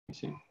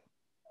See.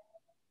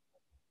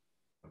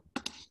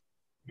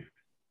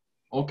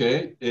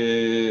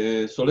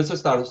 Okay, so let's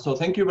start. So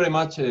thank you very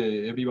much,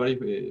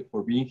 everybody,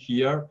 for being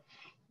here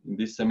in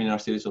this seminar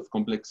series of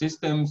complex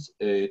systems.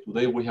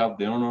 Today we have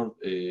the honor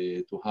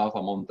to have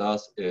among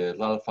us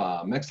Ralf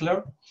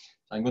Metzler.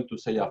 I'm going to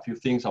say a few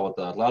things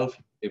about Ralf,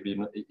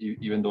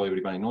 even though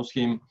everybody knows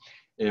him.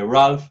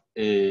 Ralf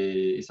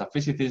is a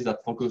physicist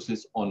that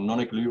focuses on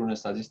non-equilibrium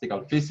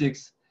statistical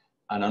physics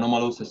and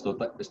anomalous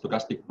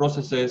stochastic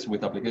processes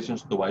with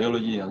applications to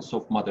biology and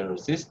soft matter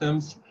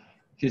systems.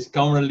 He's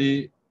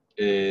currently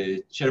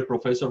chair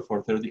professor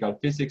for theoretical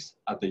physics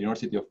at the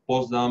University of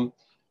Potsdam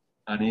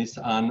and is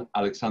an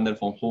Alexander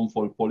von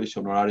Humboldt Polish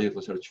Honorary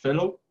Research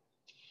Fellow.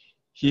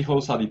 He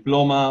holds a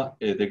diploma,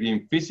 a degree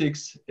in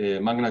physics,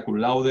 magna cum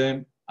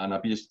laude, and a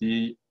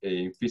PhD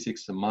in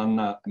physics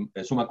summa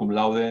cum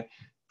laude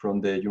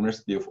from the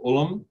University of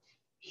Ulm.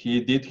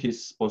 He did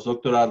his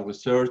postdoctoral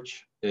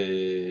research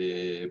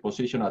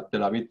position at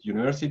Tel Aviv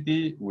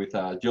University with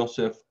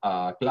Joseph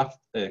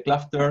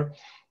Klafter,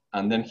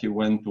 and then he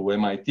went to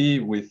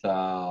MIT with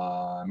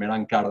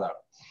Meran Kardar.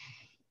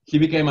 He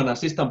became an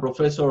assistant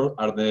professor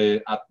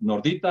at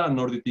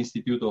Nordita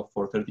Institute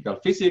for Theoretical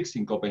Physics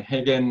in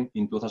Copenhagen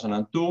in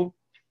 2002.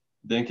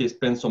 Then he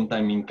spent some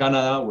time in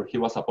Canada, where he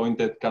was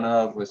appointed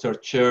Canada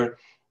Research Chair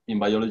in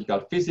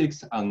Biological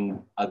Physics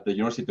and at the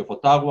University of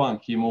Ottawa, and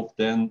he moved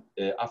then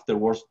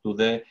afterwards to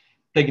the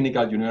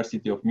Technical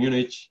University of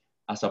Munich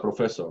as a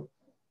professor.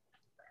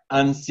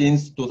 And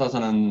since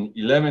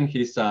 2011,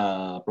 he's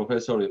a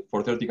professor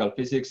for theoretical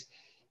physics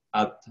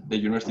at the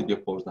University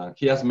of Potsdam.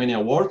 He has many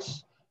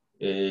awards.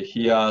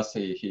 He got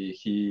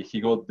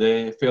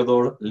the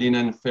Fyodor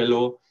Linen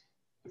Fellow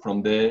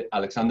from the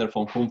Alexander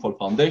von Humboldt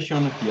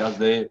Foundation. He has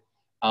the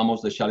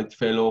Amos de Shalit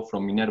Fellow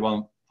from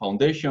Minerva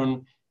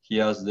Foundation.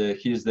 He's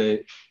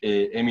the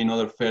Emmy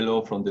Noether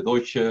Fellow from the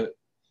Deutsche,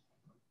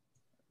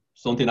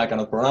 something I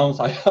cannot pronounce.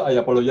 I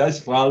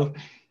apologize, Ralf.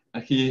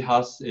 He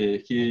has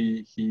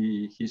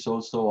he's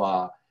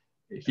also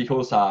he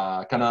holds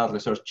a Canada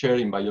Research Chair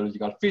in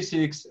Biological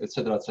Physics,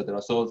 etc.,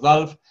 etc. So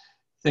Ralf,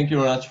 thank you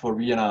very much for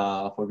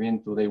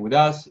being today with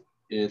us.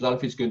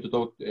 Ralf is going to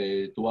talk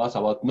to us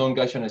about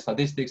non-Gaussian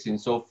statistics in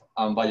soft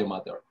and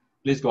biomatter.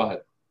 Please go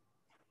ahead.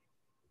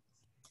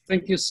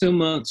 Thank you so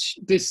much.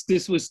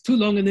 This was too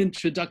long an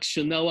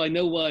introduction. Now I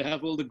know why I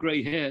have all the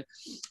gray hair,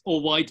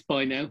 or white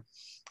by now.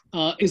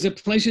 It's a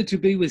pleasure to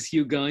be with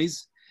you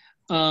guys.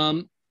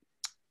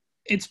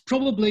 It's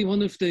probably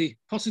one of the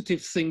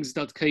positive things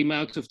that came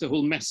out of the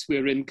whole mess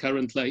we're in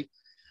currently,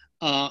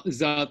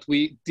 that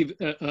we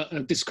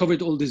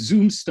discovered all the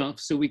Zoom stuff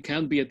so we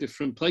can be at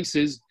different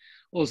places.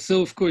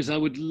 Also, of course, I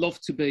would love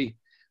to be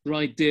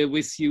right there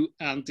with you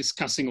and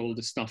discussing all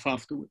the stuff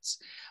afterwards.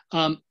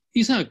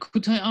 Isaac,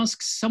 could I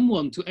ask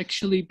someone to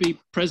actually be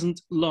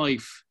present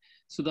live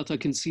so that I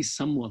can see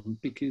someone?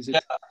 Because yeah,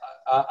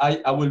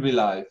 I will be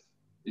live.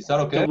 Is that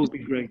okay? That would be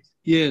great.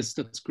 Yes,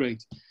 that's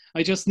great.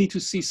 I just need to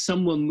see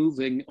someone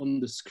moving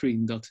on the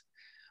screen. That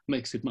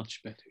makes it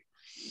much better.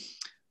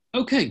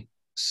 Okay,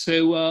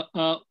 so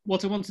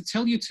what I want to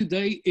tell you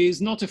today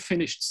is not a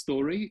finished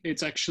story.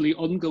 It's actually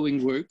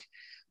ongoing work,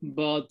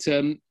 but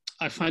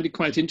I find it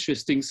quite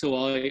interesting, so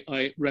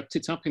I wrapped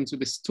it up into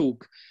this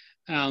talk.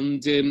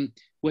 And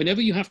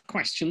whenever you have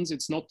questions,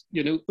 it's not,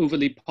 you know,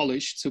 overly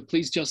polished, so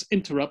please just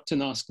interrupt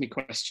and ask me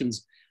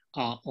questions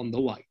on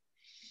the way.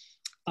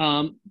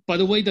 By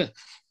the way, the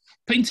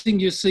painting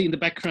you see in the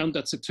background,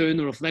 that's a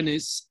Turner of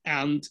Venice,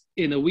 and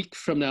in a week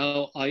from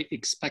now, I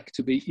expect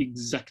to be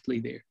exactly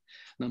there.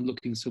 And I'm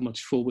looking so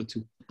much forward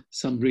to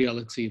some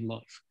reality in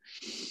life.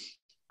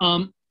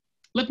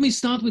 Let me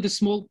start with a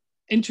small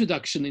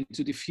introduction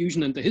into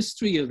diffusion and the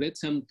history of it.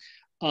 And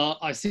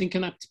I think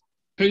an apt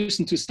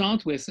person to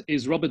start with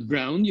is Robert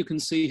Brown. You can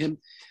see him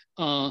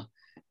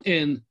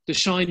in the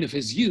shine of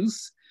his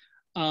youth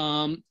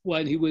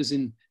when he was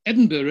in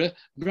Edinburgh.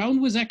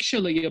 Brown was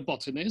actually a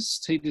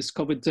botanist. He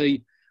discovered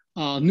the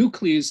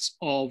nucleus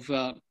of,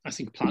 I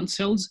think, plant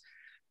cells,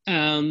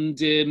 and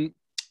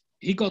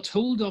he got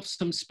hold of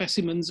some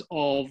specimens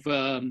of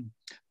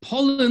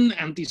pollen,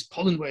 and these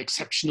pollen were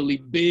exceptionally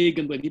big,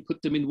 and when he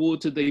put them in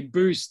water, they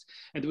burst,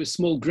 and there were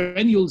small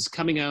granules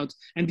coming out,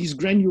 and these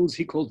granules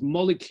he called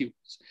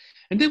molecules.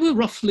 And they were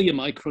roughly a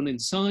micron in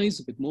size,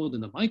 a bit more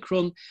than a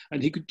micron,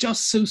 and he could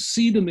just so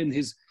see them in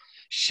his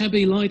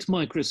shabby light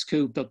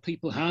microscope that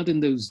people had in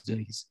those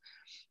days.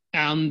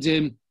 And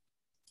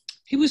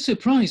he was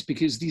surprised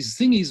because these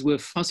thingies were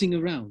fuzzing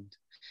around.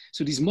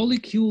 So these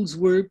molecules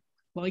were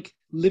like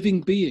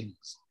living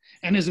beings.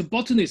 And as a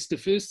botanist, the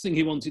first thing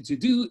he wanted to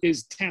do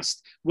is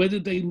test whether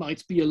they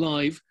might be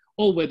alive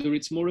or whether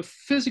it's more a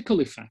physical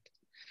effect.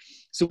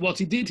 So what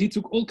he did, he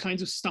took all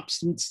kinds of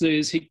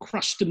substances, he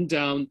crushed them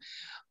down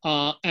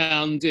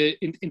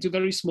into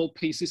very small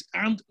pieces,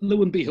 and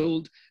lo and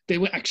behold, they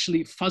were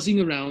actually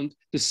fuzzing around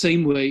the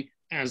same way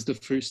as the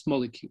first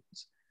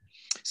molecules.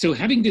 So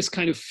having this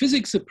kind of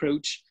physics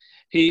approach,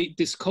 he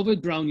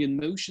discovered Brownian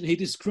motion. He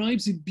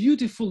describes it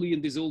beautifully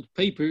in this old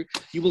paper.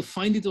 You will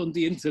find it on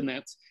the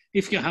internet.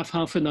 If you have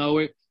half an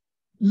hour,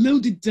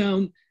 load it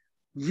down,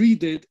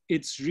 read it,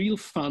 it's real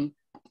fun.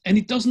 And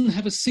it doesn't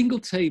have a single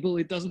table,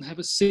 it doesn't have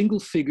a single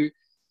figure,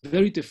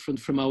 very different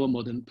from our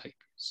modern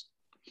papers.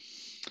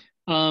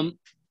 And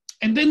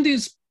then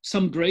there's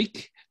some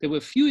break. There were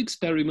a few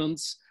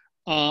experiments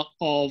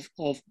of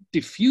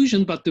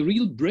diffusion, but the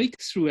real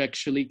breakthrough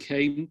actually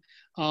came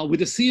with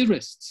the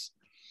theorists.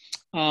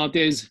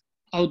 There's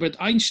Albert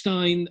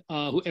Einstein,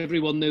 who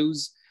everyone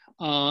knows.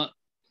 I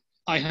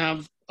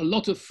have a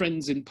lot of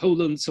friends in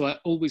Poland, so I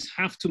always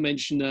have to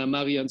mention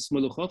Marian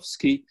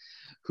Smoluchowski,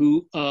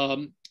 who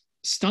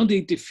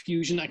studied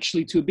diffusion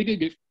actually to a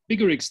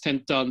bigger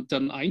extent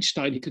than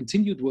Einstein. He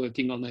continued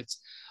working on it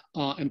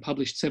and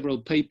published several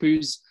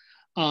papers.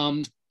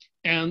 And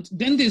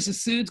then there's a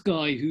third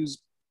guy who's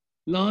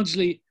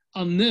largely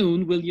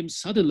unknown, William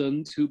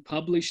Sutherland, who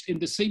published in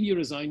the same year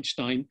as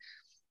Einstein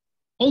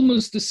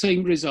almost the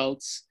same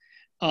results.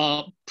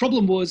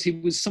 Problem was he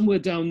was somewhere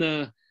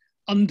down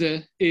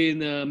under in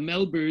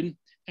Melbourne,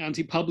 and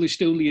he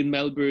published only in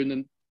Melbourne,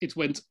 and it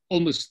went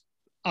almost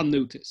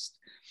unnoticed.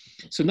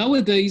 So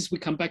nowadays we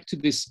come back to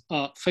this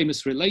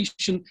famous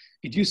relation.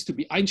 It used to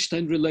be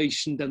Einstein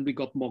relation, then we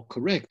got more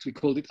correct. We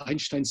called it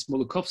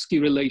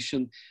Einstein-Smoluchowski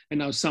relation, and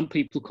now some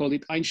people call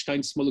it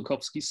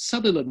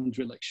Einstein-Smoluchowski-Sutherland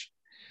relation.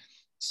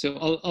 So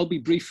I'll be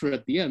briefer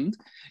at the end.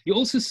 You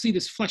also see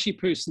this flashy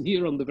person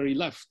here on the very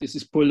left. This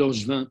is Paul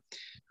Langevin,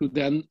 who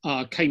then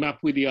came up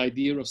with the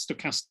idea of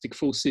stochastic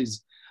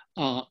forces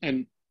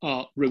and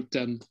wrote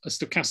then a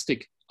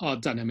stochastic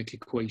dynamic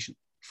equation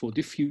for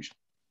diffusion.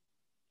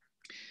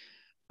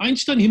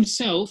 Einstein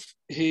himself,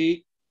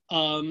 he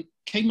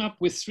came up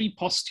with three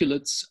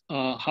postulates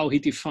how he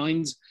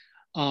defines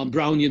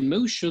Brownian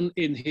motion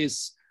in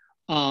his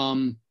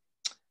own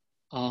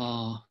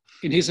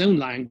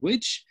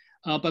language.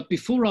 But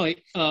before I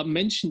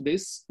mention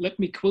this, let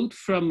me quote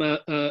from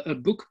a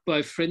book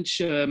by French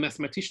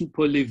mathematician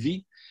Paul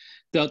Lévy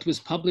that was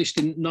published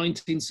in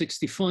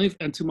 1965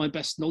 and to my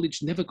best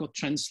knowledge never got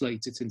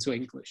translated into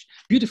English.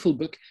 Beautiful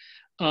book.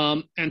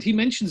 And he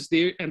mentions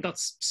there, and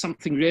that's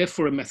something rare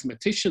for a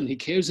mathematician, he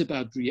cares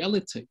about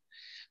reality.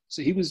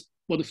 So he was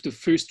one of the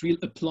first real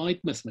applied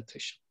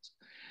mathematicians.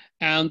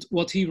 And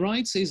what he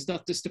writes is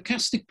that the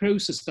stochastic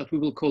process that we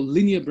will call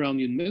linear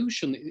Brownian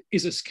motion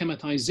is a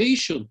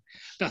schematization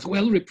that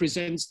well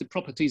represents the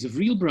properties of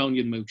real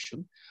Brownian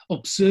motion,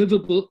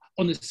 observable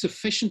on a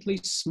sufficiently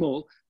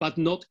small but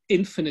not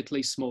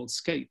infinitely small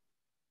scale,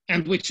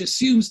 and which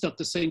assumes that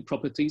the same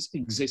properties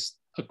exist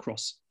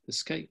across the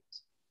scales.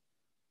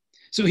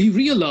 So he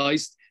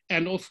realized,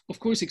 and of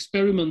course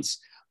experiments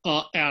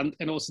and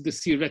also the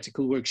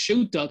theoretical work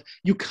showed that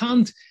you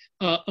can't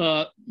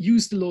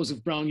use the laws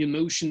of Brownian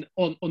motion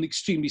on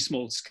extremely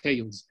small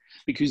scales,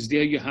 because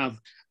there you have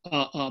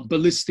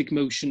ballistic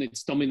motion,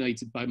 it's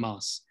dominated by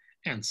mass,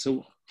 and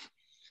so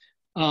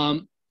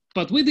on.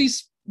 But with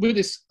this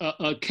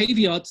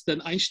caveat,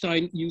 then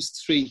Einstein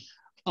used three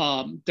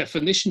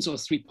definitions or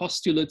three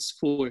postulates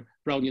for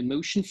Brownian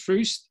motion.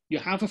 First, you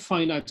have a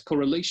finite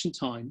correlation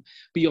time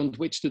beyond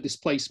which the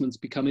displacements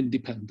become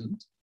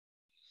independent.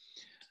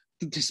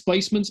 The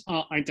displacements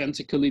are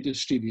identically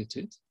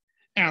distributed,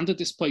 and the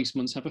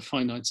displacements have a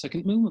finite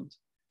second moment.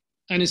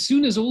 And as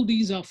soon as all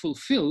these are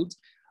fulfilled,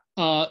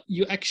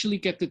 you actually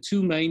get the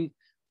two main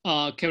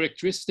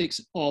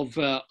characteristics of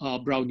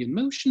Brownian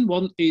motion.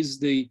 One is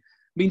the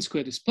mean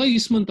square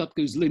displacement that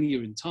goes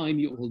linear in time.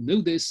 You all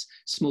know this.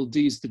 Small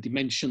d is the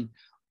dimension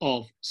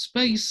of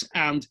space.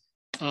 And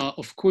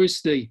of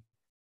course, the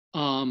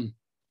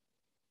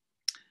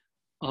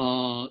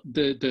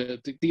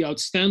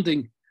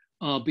outstanding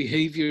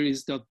behavior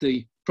is that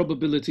the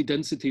probability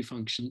density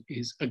function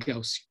is a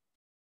Gaussian.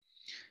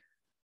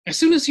 As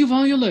soon as you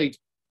violate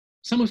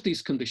some of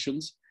these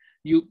conditions,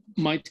 you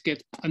might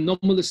get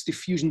anomalous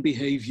diffusion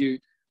behavior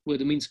where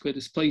the mean square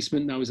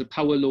displacement now is a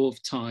power law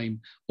of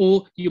time,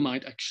 or you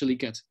might actually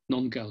get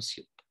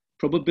non-Gaussian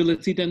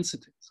probability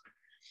densities.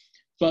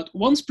 But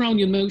once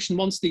Brownian motion,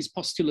 once these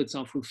postulates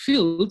are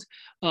fulfilled,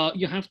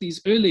 you have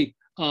these early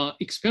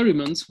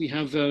experiments. We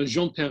have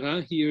Jean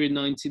Perrin here in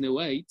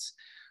 1908,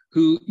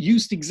 who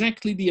used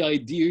exactly the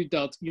idea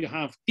that you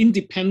have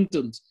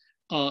independent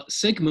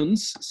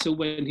segments. So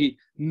when he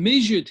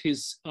measured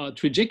his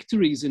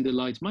trajectories in the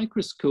light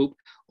microscope,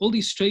 all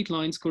these straight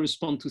lines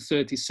correspond to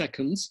 30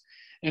 seconds.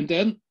 And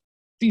then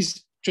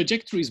these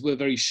trajectories were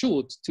very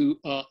short. To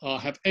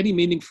have any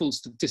meaningful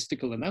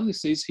statistical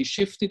analysis, he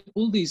shifted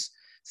all these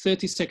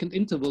 30-second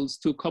intervals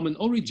to a common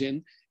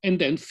origin and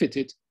then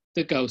fitted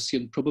the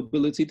Gaussian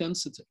probability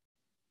density.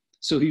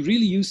 So he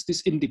really used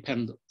this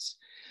independence.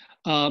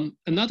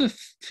 Another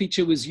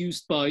feature was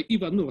used by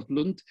Ivar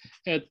Nordlund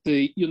at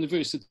the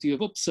University of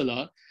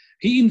Uppsala.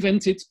 He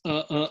invented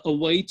a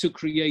way to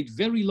create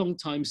very long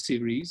time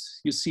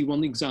series. You see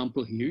one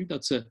example here.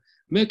 That's a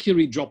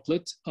mercury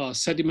droplet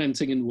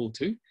sedimenting in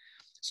water.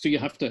 So you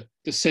have the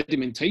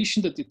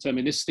sedimentation, the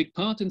deterministic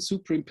part, and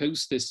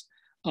superimpose this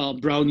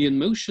Brownian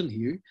motion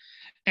here.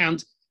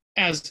 And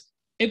as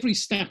every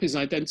step is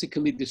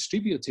identically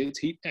distributed,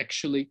 he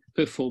actually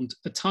performed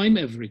a time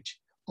average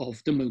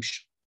of the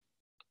motion.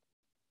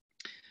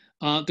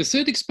 The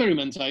third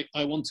experiment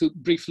I want to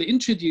briefly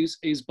introduce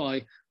is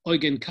by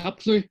Eugen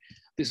Kappler.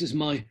 This is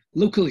my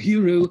local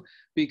hero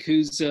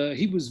because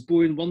he was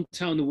born one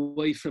town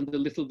away from the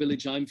little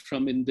village I'm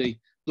from in the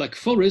Black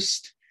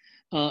Forest.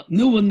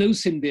 No one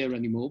knows him there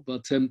anymore,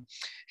 but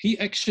he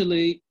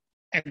actually,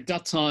 at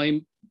that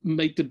time,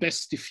 made the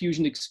best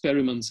diffusion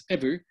experiments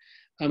ever.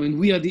 I mean,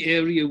 we are the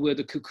area where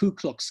the cuckoo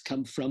clocks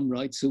come from,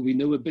 right? So we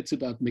know a bit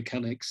about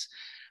mechanics.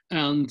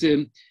 And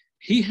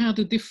he had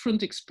a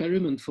different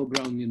experiment for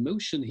Brownian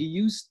motion. He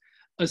used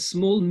a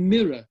small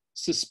mirror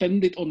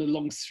suspended on a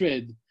long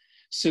thread.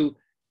 So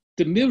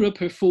the mirror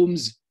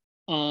performs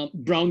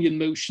Brownian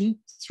motion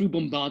through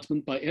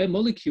bombardment by air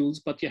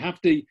molecules, but you have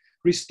the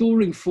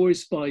restoring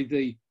force by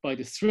the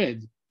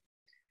thread.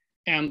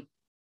 And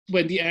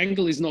when the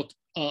angle is not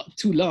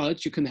too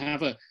large, you can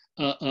have a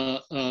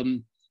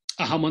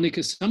harmonic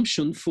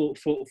assumption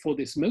for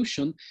this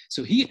motion.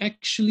 So he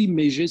actually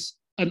measures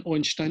an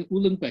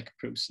Ornstein-Uhlenbeck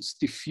process,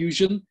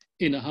 diffusion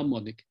in a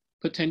harmonic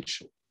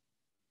potential.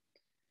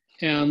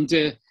 And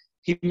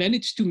he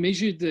managed to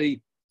measure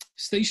the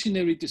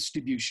stationary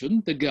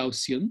distribution, the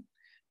Gaussian,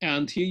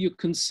 and here you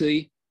can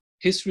see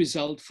his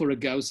result for a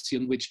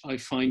Gaussian, which I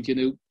find,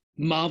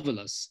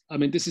 marvelous. I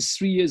mean, this is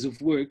 3 years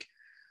of work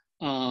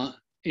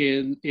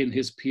in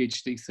his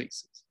PhD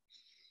thesis.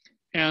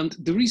 And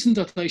the reason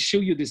that I show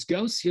you this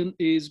Gaussian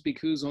is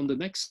because on the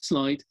next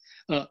slide,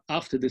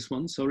 after this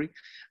one, sorry,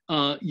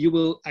 you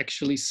will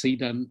actually see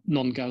then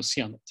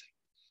non-Gaussianity.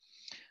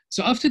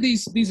 So after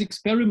these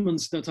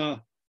experiments that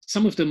are,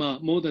 some of them are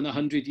more than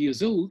 100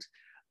 years old,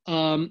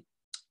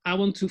 I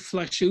want to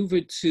flash over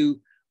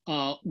to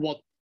what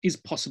is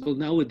possible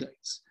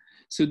nowadays.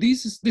 So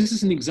this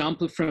is an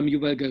example from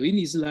Yuval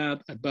Garini's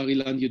lab at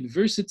Bar-Ilan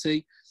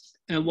University.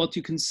 And what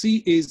you can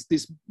see is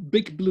this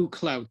big blue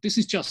cloud. This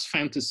is just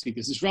fantasy.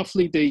 This is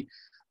roughly the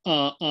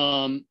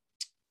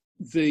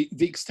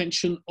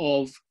extension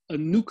of a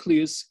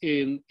nucleus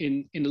in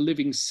a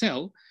living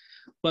cell.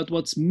 But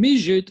what's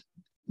measured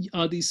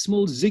are these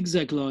small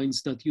zigzag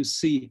lines that you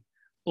see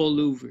all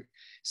over.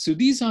 So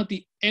these are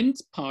the end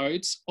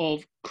parts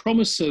of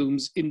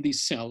chromosomes in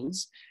these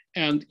cells.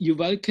 And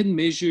Yuval can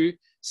measure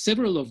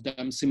several of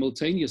them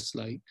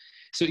simultaneously.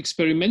 So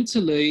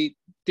experimentally,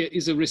 there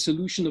is a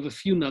resolution of a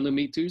few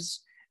nanometers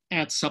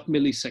at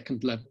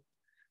sub-millisecond level.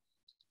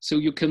 So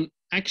you can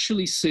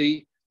actually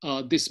see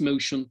this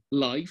motion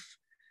live,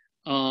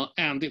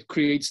 and it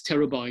creates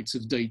terabytes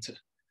of data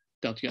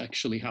that you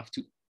actually have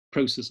to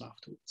process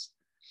afterwards.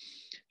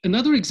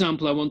 Another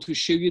example I want to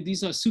show you,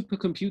 these are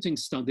supercomputing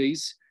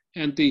studies,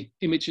 and the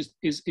image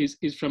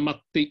is from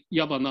Matti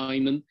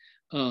Javanainen,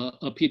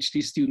 a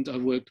PhD student I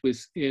worked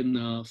with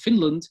in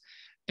Finland.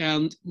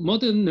 And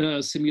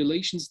modern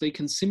simulations, they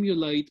can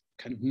simulate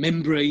kind of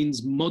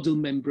membranes, model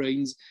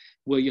membranes,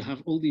 where you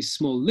have all these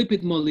small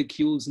lipid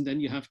molecules, and then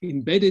you have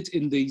embedded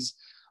in these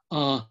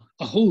a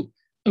whole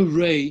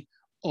array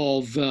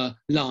of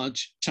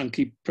large,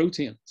 chunky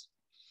proteins.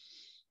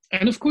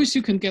 And of course,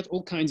 you can get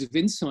all kinds of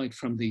insight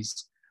from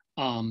these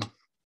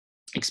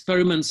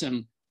experiments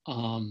and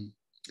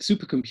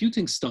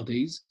supercomputing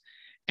studies.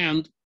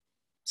 And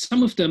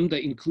some of them,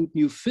 they include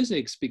new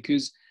physics,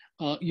 because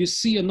you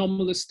see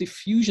anomalous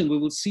diffusion. We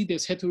will see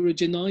there's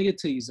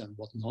heterogeneities and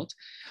whatnot.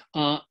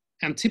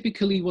 And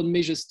typically one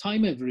measures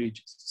time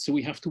averages. So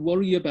we have to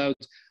worry about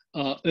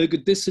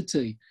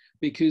ergodicity,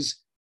 because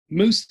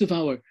most of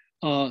our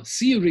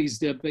theories,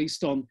 they're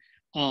based on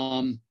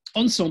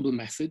ensemble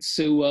methods.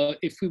 So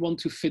if we want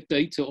to fit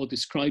data or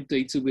describe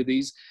data with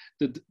these,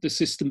 the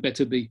system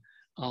better be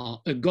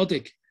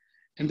ergodic.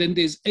 And then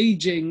there's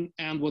aging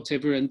and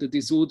whatever, and the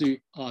disorder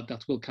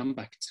that we'll come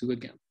back to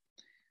again.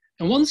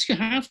 And once you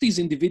have these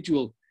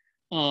individual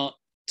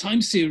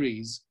time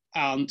series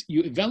and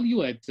you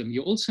evaluate them,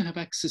 you also have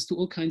access to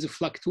all kinds of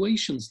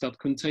fluctuations that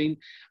contain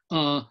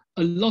a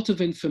lot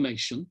of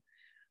information.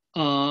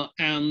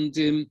 And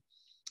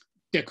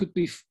there could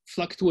be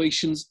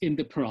fluctuations in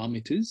the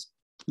parameters,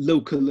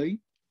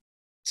 locally,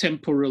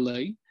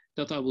 temporally,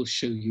 that I will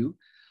show you.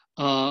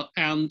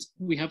 And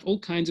we have all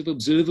kinds of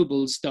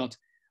observables that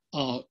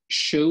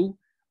show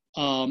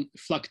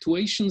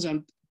fluctuations,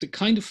 and the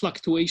kind of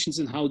fluctuations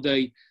and how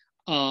they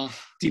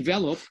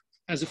develop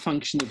as a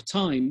function of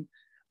time,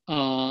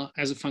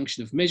 as a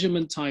function of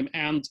measurement time,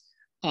 and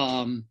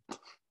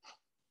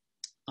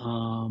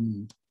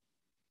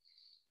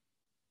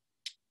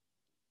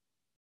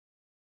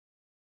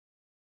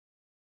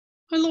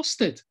I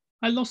lost it.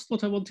 I lost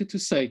what I wanted to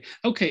say.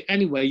 Okay,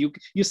 anyway,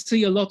 you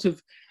see a lot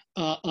of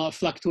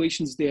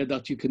fluctuations there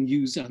that you can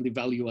use and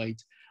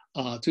evaluate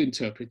to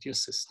interpret your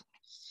system.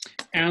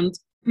 And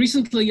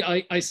recently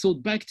I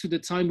thought back to the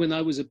time when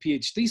I was a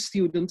PhD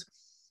student,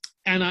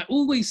 and I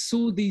always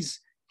saw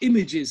these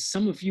images.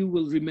 Some of you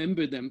will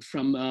remember them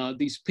from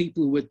these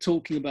people who were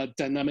talking about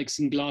dynamics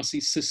in glassy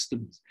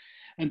systems.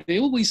 And they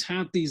always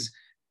had these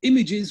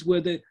images where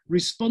the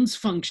response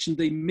function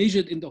they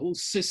measured in the whole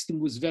system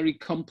was very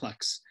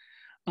complex.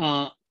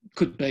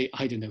 Could be,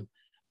 I don't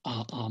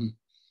know,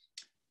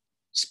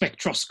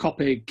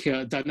 spectroscopic,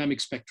 dynamic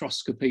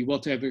spectroscopy,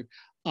 whatever.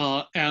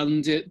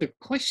 The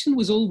question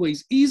was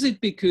always, is it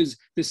because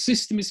the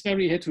system is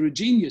very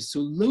heterogeneous, so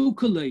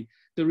locally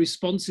the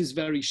response is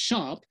very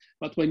sharp,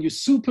 but when you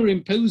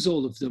superimpose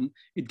all of them,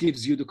 it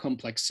gives you the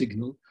complex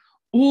signal?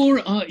 Or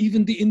are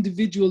even the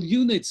individual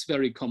units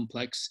very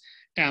complex,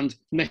 and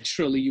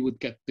naturally you would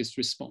get this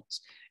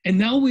response? And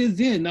now we're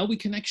there. Now we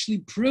can actually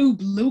probe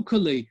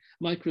locally,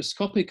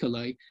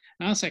 microscopically.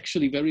 That's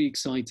actually very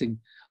exciting,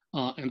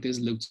 and there's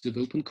loads of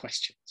open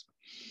questions.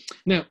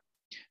 Now,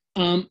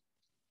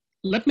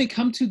 let me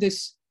come to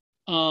this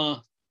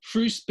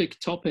first big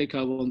topic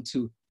I want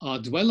to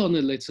dwell on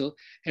a little,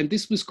 and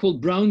this was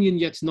called Brownian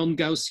yet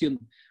non-Gaussian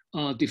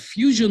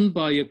diffusion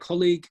by a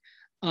colleague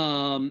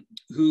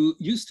who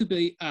used to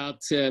be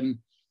at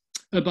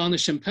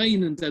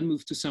Urbana-Champaign and then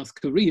moved to South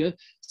Korea,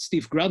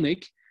 Steve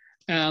Granick,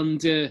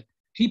 and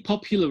he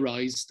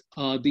popularized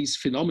these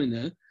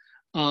phenomena.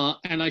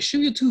 And I show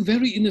you two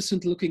very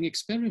innocent looking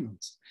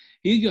experiments.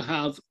 Here you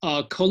have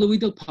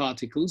colloidal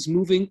particles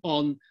moving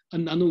on a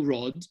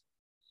nanorod.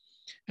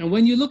 And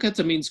when you look at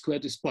the mean square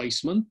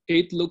displacement,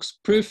 it looks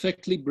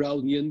perfectly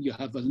Brownian. You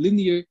have a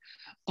linear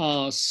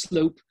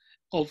slope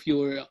of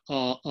your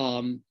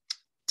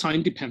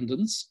time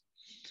dependence.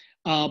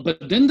 But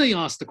then they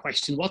ask the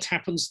question, what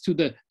happens to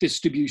the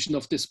distribution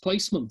of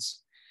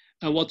displacements?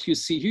 And what you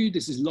see here,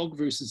 this is log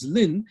versus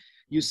ln,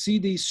 you see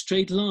these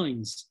straight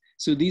lines.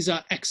 So these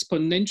are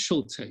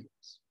exponential tails.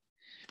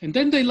 And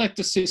then they let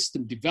the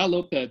system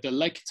develop. The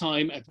lag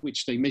time at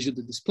which they measure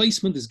the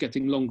displacement is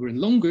getting longer and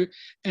longer.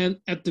 And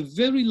at the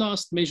very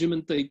last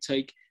measurement they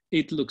take,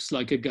 it looks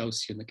like a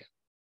Gaussian again.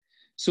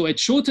 So at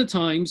shorter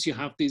times, you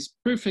have these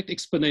perfect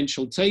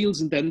exponential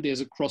tails, and then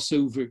there's a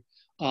crossover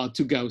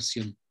to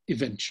Gaussian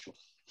eventually.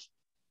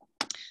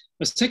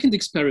 A second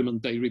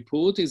experiment they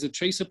report is a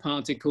tracer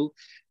particle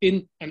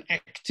in an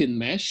actin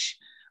mesh,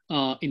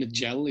 in a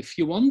gel if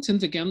you want.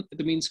 And again,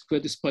 the mean square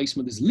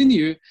displacement is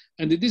linear.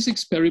 And in this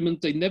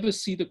experiment, they never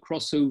see the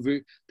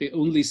crossover, they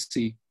only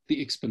see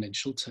the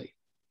exponential tail.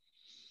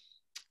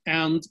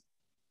 And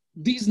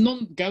these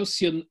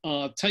non-Gaussian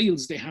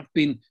tails, they have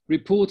been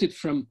reported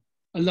from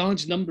a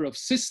large number of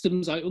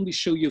systems. I only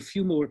show you a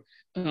few more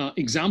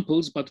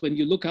examples, but when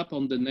you look up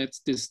on the net,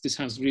 this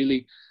has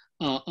really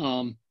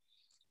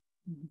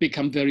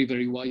become very,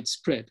 very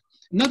widespread.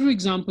 Another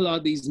example are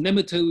these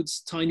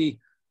nematodes, tiny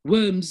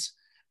worms,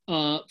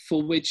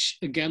 for which,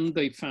 again,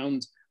 they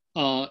found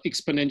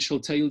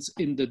exponential tails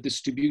in the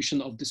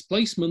distribution of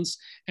displacements,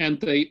 and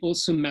they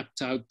also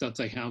mapped out that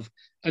they have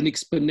an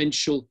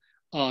exponential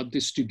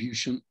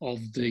distribution of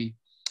the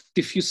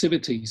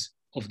diffusivities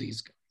of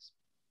these guys.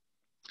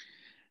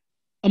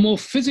 A more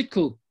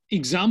physical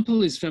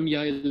example is from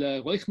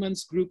Yael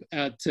Reuchmann's group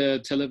at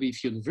Tel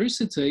Aviv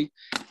University,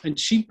 and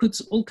she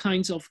puts all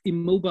kinds of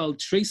immobile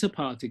tracer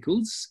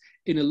particles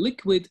in a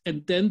liquid,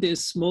 and then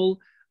there's small,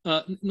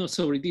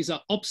 these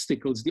are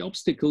obstacles. The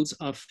obstacles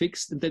are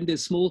fixed, and then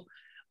there's small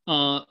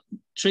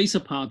tracer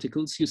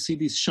particles. You see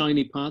these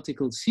shiny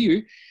particles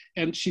here,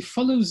 and she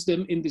follows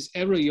them in this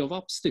array of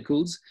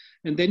obstacles,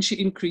 and then she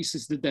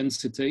increases the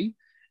density.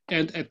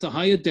 And at the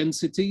higher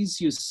densities,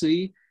 you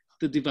see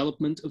the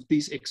development of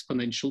these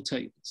exponential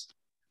tails.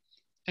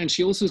 And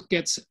she also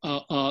gets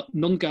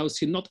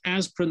non-Gaussian, not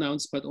as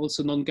pronounced, but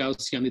also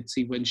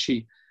non-Gaussianity when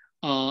she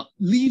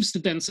leaves the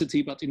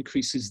density, but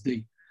increases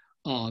the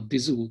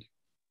disorder.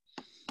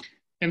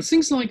 And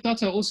things like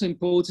that are also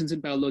important in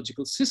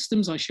biological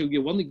systems. I show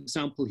you one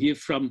example here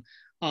from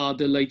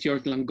the late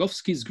Jörg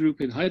Langowski's group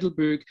in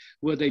Heidelberg,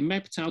 where they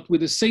mapped out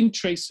with the same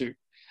tracer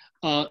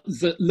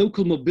the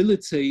local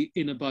mobility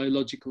in a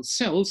biological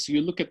cell. So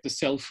you look at the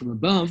cell from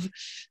above,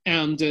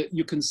 and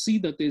you can see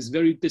that there's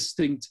very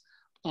distinct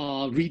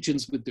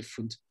regions with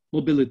different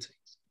mobilities.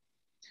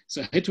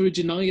 So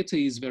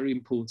heterogeneity is very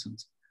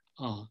important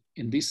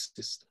in these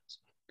systems.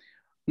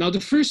 Now,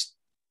 the first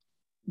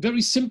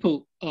very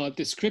simple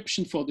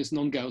description for this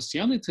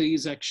non-Gaussianity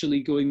is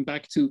actually going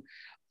back to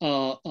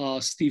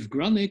Steve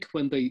Granick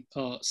when they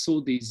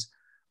saw these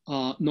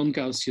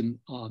non-Gaussian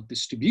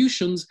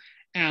distributions.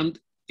 And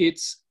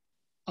it's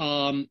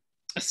a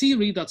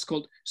theory that's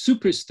called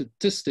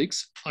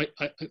superstatistics. I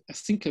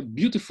think a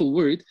beautiful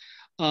word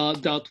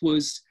that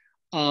was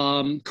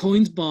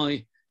coined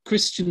by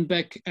Christian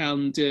Beck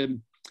and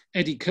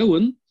Eddie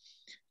Cohen.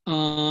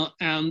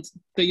 And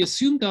they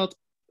assumed that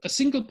a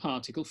single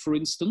particle, for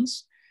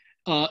instance,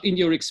 in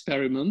your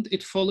experiment,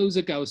 it follows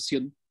a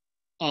Gaussian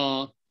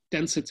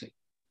density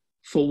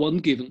for one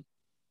given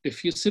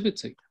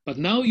diffusivity. But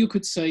now you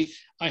could say,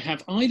 I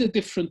have either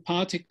different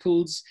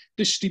particles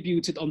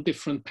distributed on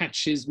different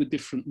patches with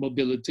different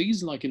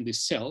mobilities, like in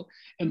this cell,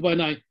 and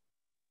when I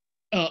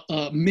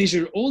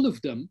measure all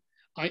of them,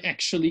 I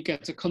actually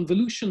get a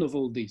convolution of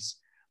all these,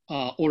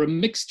 or a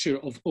mixture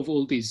of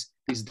all these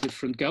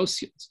different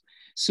Gaussians.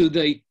 So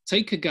they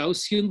take a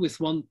Gaussian with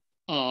one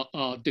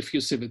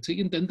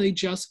diffusivity, and then they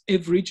just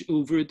average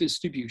over a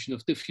distribution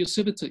of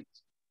diffusivities.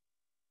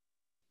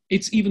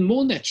 It's even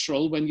more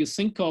natural when you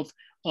think of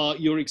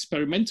your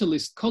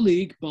experimentalist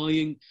colleague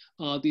buying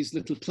these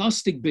little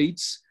plastic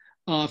beads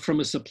from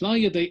a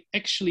supplier, they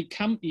actually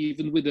come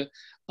even with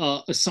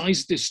a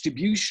size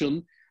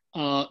distribution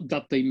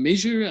that they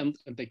measure, and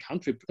they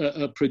can't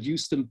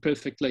produce them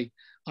perfectly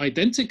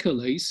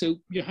identically. So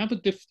you have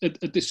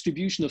a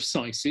distribution of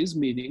sizes,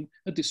 meaning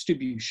a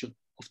distribution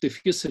of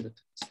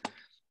diffusivities.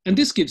 And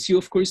this gives you,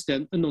 of course,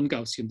 then a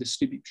non-Gaussian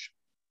distribution.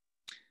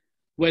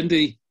 When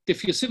the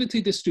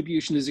diffusivity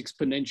distribution is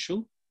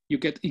exponential, you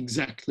get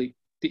exactly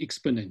the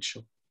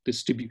exponential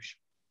distribution.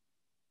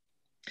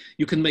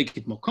 You can make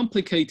it more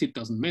complicated,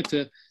 doesn't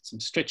matter, some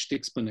stretched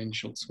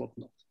exponentials,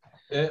 whatnot.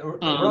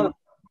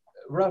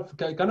 Ralf,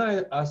 can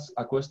I ask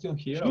a question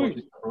here sure. about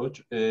this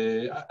approach?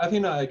 I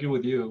think I agree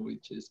with you,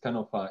 which is kind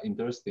of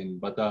interesting,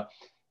 but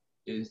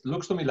it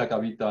looks to me like a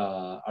bit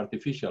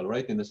artificial,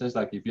 right? In the sense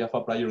like if you have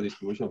a prior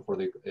distribution for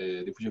the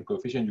diffusion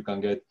coefficient, you can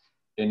get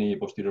any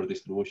posterior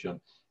distribution.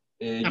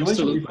 You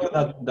mentioned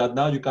before that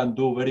now you can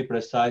do very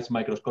precise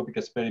microscopic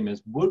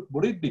experiments.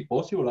 Would it be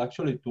possible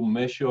actually to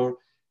measure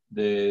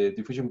the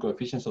diffusion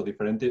coefficients of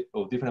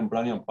different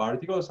Brownian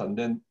particles and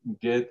then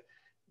get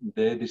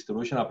the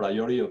distribution a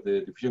priori of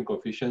the diffusion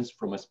coefficients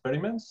from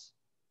experiments?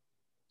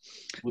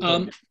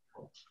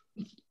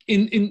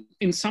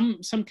 In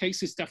some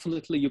cases,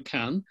 definitely you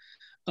can.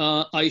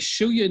 I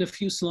show you in a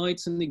few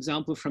slides an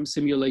example from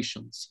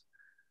simulations.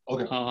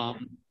 Okay.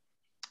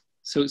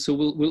 So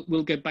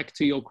we'll get back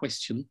to your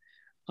question.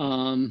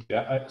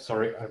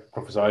 Sorry,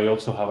 Professor, I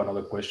also have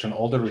another question.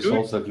 All the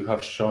results that you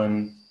have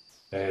shown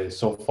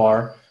so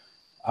far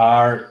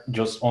are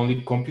just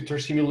only computer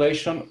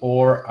simulation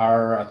or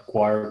are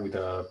acquired with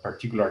a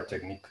particular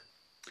technique?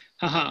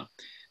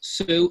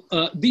 So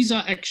these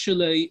are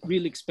actually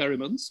real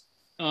experiments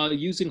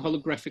using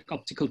holographic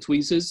optical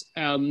tweezers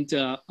and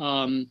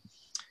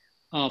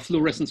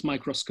fluorescence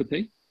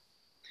microscopy.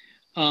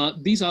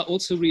 These are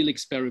also real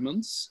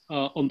experiments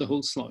on the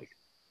whole slide.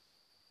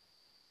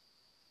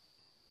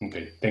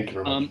 Okay, thank you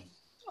very much.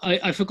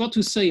 I forgot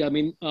to say, I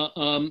mean,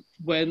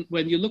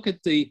 when you look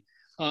at the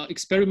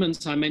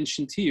experiments I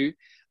mentioned here,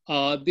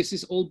 this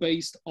is all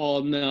based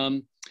on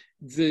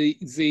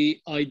the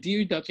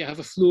idea that you have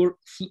a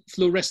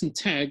fluorescent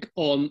tag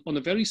on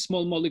a very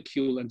small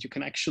molecule, and you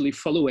can actually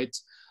follow it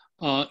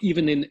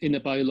even in a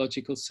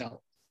biological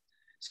cell.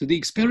 So the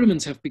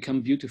experiments have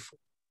become beautiful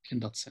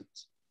in that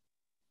sense.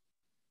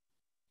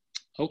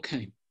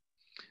 Okay,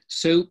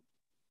 so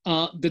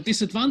the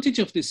disadvantage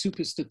of this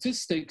super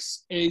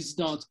statistics is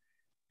that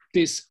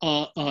this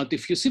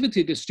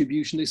diffusivity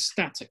distribution is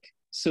static.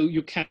 So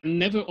you can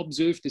never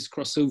observe this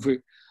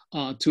crossover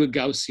to a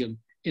Gaussian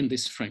in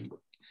this framework.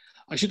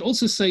 I should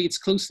also say it's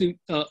closely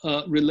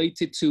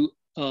related to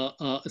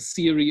a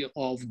theory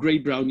of gray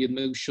Brownian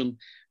motion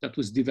that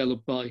was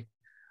developed by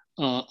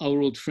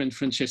our old friend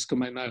Francesco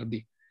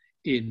Mainardi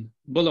in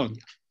Bologna.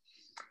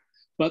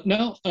 But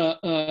now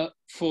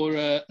for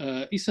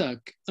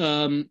Isaac,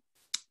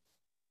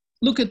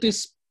 look at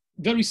this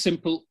very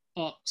simple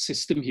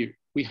system here.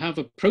 We have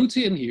a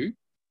protein here,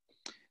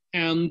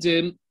 and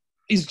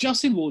it's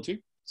just in water,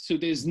 so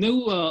there's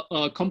no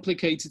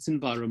complicated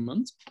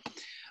environment.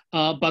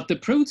 But the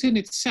protein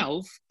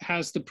itself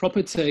has the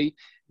property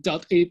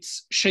that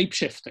it's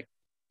shape-shifting.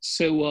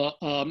 So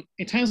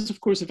it has, of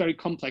course, a very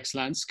complex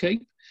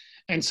landscape.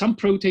 And some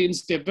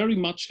proteins, they're very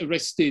much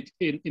arrested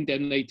in their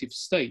native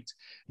state.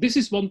 This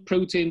is one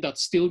protein that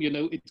still, you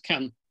know, it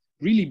can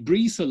really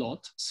breathe a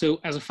lot. So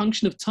as a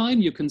function of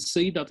time, you can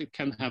see that it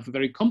can have a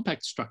very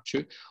compact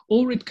structure,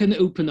 or it can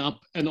open up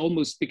and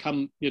almost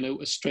become, you know,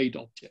 a straight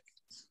object.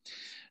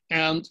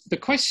 And the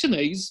question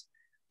is,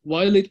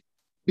 while it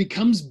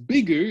becomes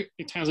bigger,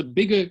 it has a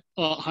bigger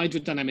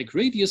hydrodynamic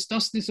radius,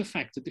 does this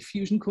affect the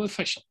diffusion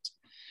coefficient?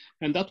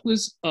 And that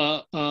was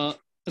a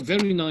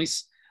very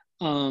nice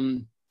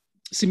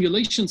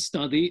simulation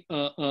study,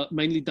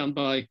 mainly done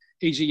by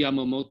Eiji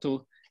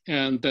Yamamoto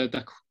and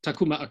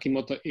Takuma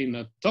Akimoto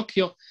in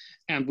Tokyo.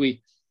 And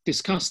we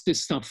discussed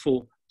this stuff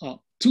for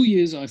 2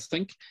 years, I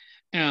think.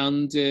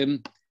 And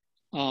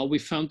we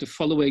found the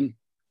following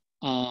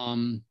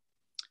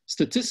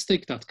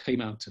statistic that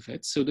came out of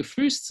it. So the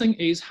first thing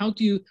is, how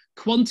do you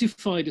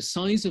quantify the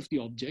size of the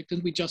object?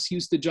 And we just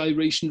use the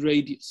gyration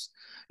radius.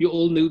 You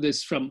all know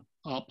this from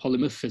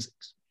polymer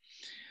physics.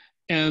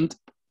 And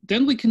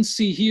then we can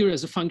see here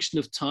as a function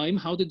of time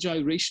how the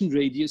gyration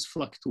radius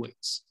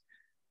fluctuates.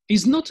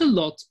 It's not a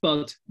lot,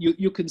 but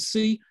you can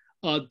see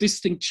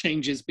distinct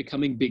changes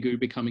becoming bigger,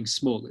 becoming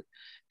smaller.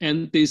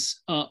 And this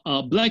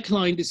black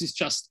line, this is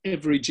just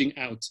averaging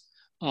out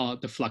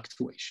the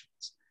fluctuations.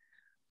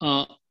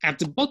 At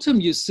the bottom,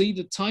 you see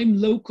the time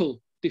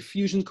local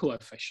diffusion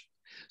coefficient.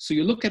 So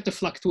you look at the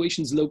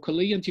fluctuations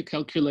locally and you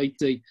calculate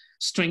the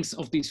strength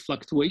of these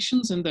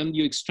fluctuations, and then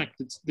you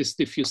extract this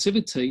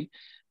diffusivity,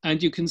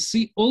 and you can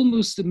see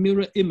almost a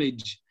mirror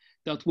image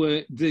that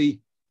where the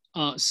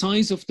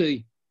size of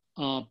the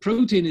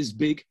protein is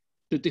big,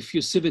 the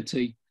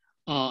diffusivity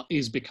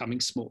is becoming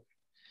small.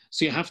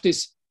 So you have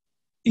this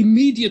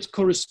immediate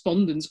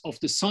correspondence of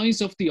the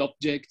size of the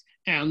object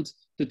and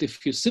the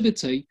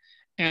diffusivity,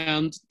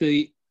 and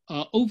the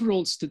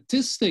overall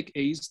statistic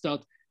is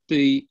that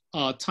the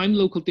time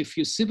local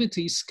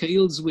diffusivity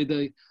scales with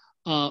a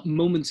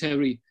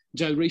momentary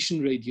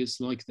gyration radius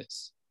like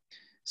this.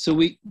 So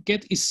we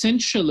get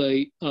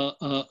essentially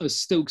a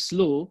Stokes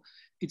law.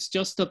 It's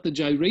just that the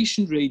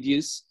gyration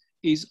radius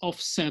is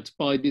offset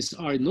by this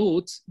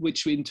R0,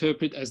 which we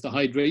interpret as the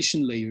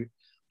hydration layer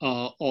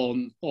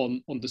on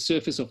the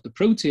surface of the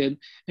protein.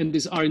 And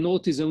this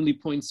R0 is only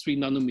 0.3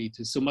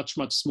 nanometers, so much,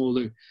 much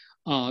smaller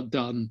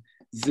than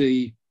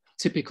the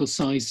typical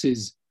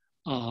sizes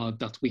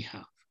that we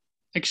have.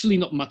 Actually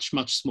not much,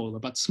 much smaller,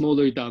 but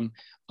smaller than,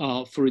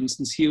 for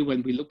instance, here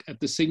when we look at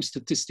the same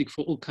statistic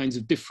for all kinds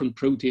of different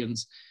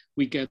proteins,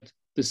 we get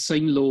the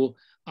same law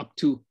up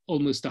to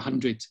almost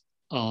 100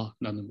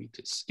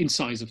 nanometers in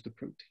size of the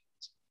proteins.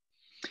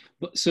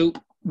 But, so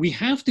we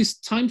have this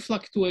time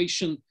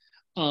fluctuation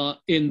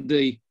in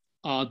the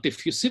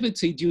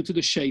diffusivity due to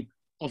the shape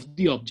of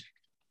the object.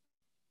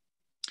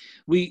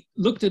 We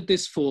looked at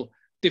this for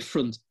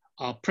different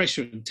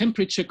pressure and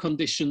temperature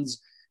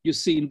conditions. You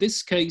see in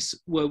this case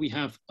where we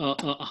have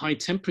a high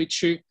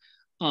temperature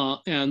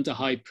and a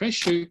high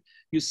pressure,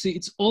 you see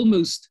it's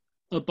almost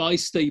a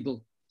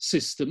bistable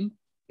system.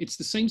 It's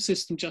the same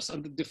system just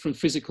under different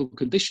physical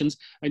conditions.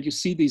 And you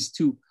see these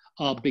two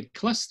big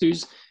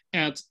clusters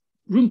at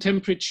room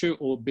temperature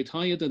or a bit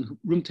higher than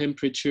room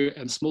temperature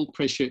and small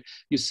pressure.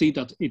 You see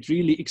that it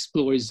really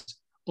explores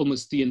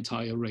almost the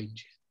entire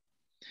range.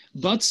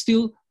 But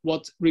still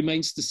what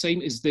remains the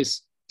same is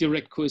this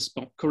direct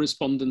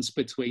correspondence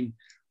between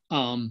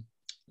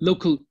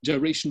local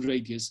gyration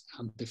radius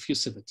and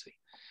diffusivity.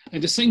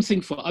 And the same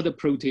thing for other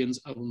proteins.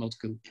 I will not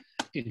go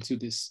into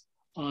this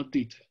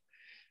detail.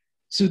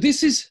 So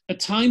this is a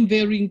time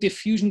varying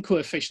diffusion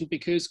coefficient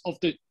because of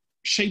the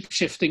shape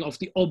shifting of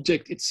the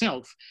object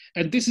itself.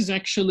 And this is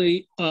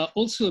actually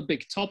also a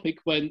big topic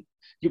when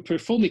you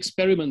perform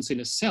experiments in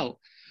a cell,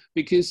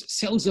 because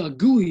cells are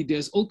gooey.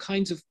 There's all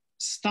kinds of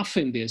stuff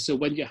in there. So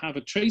when you have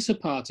a tracer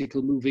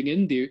particle moving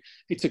in there,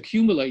 it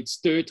accumulates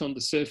dirt on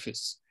the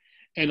surface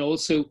and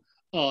also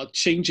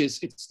changes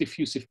its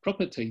diffusive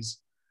properties.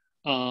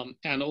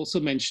 And also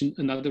mention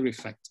another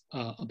effect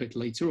a bit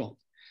later on.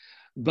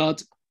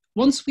 But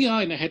once we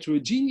are in a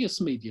heterogeneous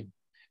medium,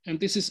 and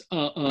this is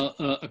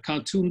a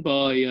cartoon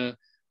by,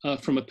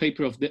 from a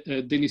paper of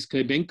Denis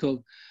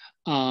Grebenko,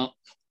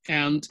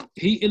 and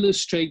he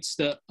illustrates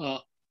a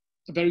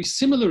very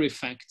similar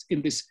effect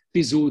in this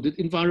disordered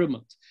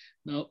environment.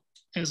 Now,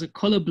 as a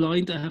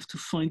colorblind, I have to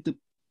find the,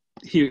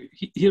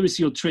 here is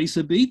your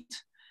tracer bead,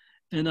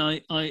 and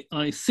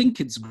I think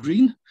it's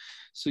green,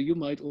 so you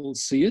might all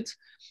see it.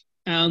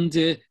 And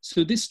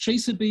so this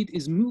tracer bead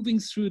is moving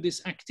through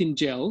this actin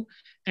gel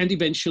and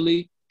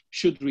eventually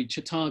should reach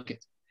a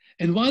target.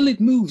 And while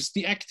it moves,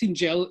 the actin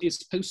gel is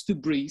supposed to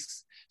breathe.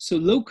 So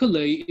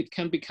locally, it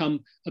can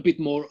become a bit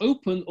more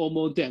open or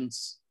more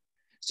dense.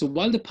 So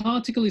while the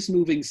particle is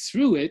moving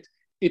through it,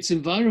 its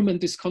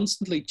environment is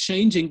constantly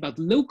changing, but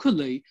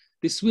locally,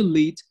 this will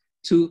lead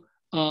to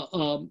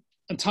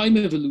a time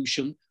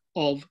evolution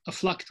of a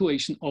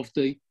fluctuation of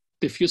the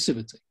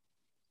diffusivity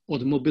or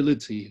the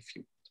mobility, if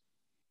you want.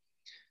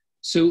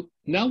 So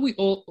now we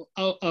all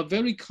are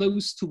very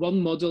close to one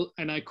model,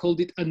 and I called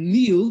it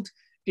annealed.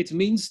 It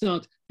means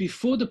that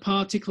before the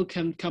particle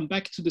can come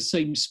back to the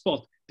same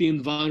spot, the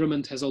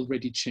environment has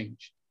already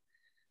changed.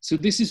 So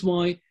this is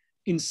why,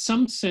 in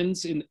some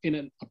sense, in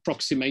an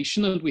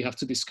approximation, and we have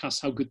to discuss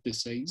how good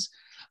this is,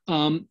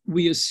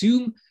 we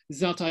assume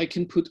that I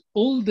can put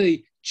all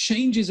the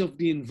changes of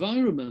the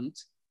environment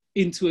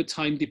into a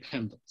time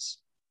dependence.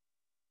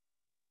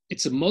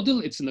 It's a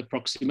model, it's an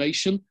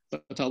approximation,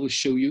 but I will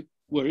show you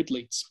where it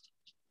leads.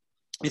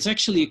 It's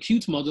actually a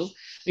cute model.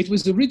 It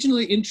was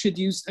originally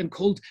introduced and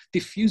called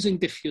diffusing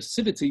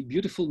diffusivity,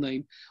 beautiful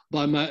name,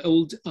 by my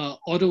old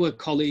Ottawa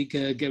colleague,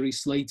 Gary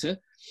Slater.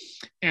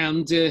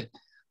 And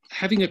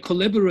having a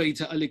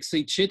collaborator,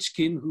 Alexei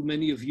Chechkin, who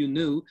many of you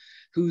know,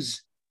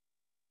 who's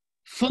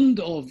fond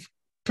of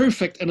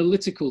perfect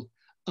analytical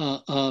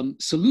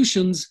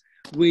solutions,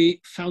 we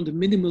found a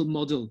minimal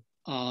model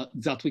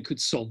that we could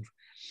solve.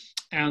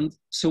 And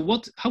so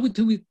how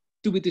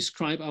do we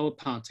describe our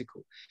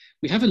particle?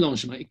 We have a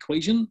Langevin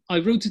equation. I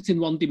wrote it in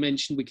one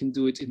dimension. We can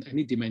do it in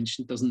any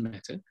dimension, doesn't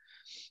matter.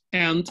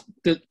 And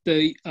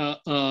the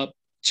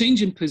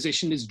change in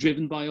position is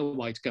driven by a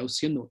white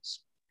Gaussian noise.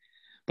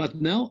 But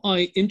now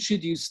I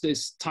introduce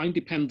this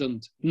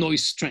time-dependent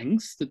noise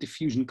strength, the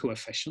diffusion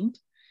coefficient.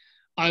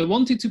 I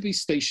want it to be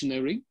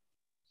stationary.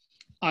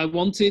 I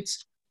want it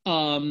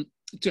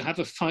to have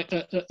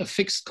a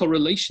fixed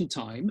correlation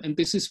time. And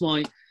this is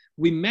why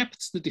we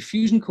mapped the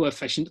diffusion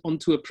coefficient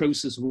onto a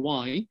process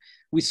y.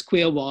 We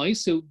square y,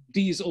 so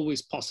d is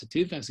always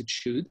positive, as it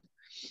should.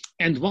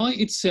 And y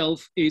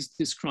itself is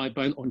described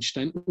by an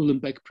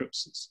Ornstein-Uhlenbeck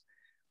process.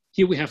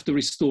 Here we have the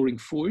restoring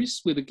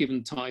force with a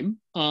given time,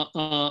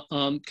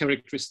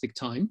 characteristic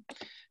time.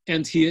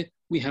 And here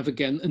we have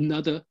again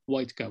another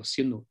white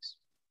Gaussian noise.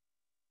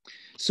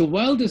 So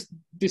while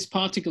this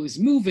particle is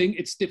moving,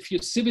 its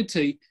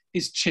diffusivity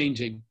is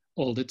changing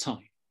all the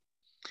time.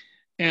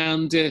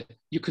 And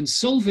you can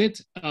solve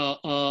it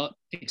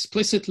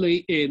explicitly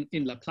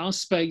in Laplace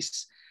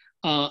space,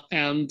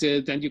 and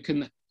then you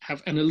can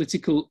have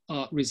analytical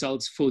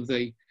results for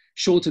the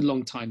short and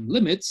long time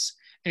limits.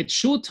 At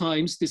short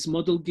times, this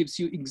model gives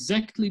you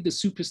exactly the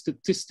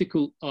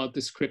superstatistical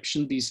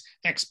description, these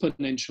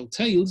exponential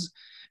tails.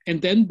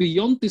 And then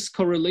beyond this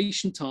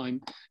correlation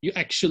time, you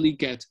actually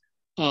get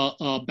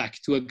back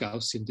to a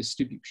Gaussian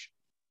distribution.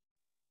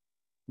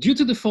 Due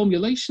to the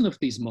formulation of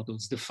these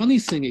models, the funny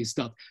thing is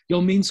that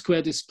your mean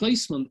square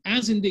displacement,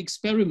 as in the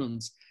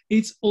experiments,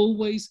 it's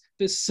always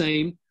the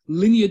same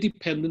linear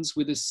dependence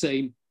with the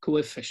same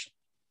coefficient.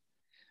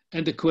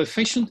 And the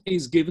coefficient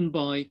is given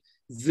by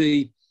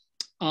the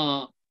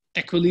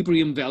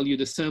equilibrium value,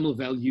 the thermal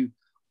value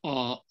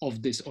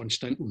of this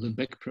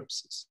Ornstein-Uhlenbeck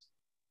process.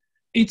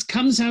 It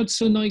comes out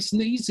so nice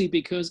and easy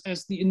because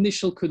as the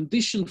initial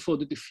condition for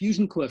the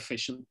diffusion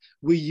coefficient,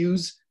 we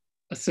use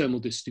a thermal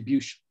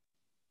distribution.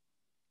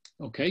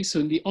 Okay, so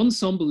in the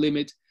ensemble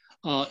limit,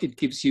 it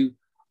gives you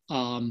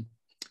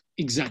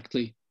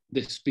exactly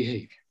this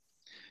behavior.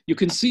 You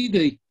can see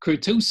the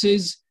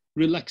kurtosis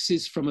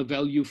relaxes from a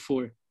value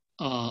for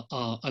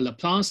a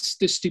Laplace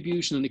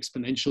distribution, an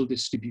exponential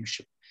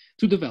distribution,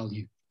 to the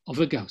value of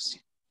a Gaussian.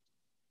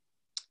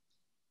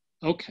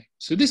 Okay,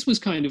 so this was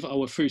kind of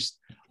our first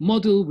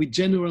model. We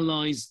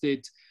generalized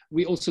it.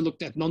 We also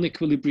looked at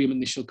non-equilibrium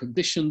initial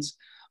conditions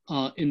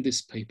in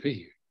this paper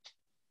here.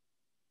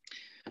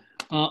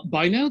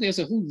 By now, there's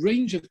a whole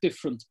range of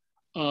different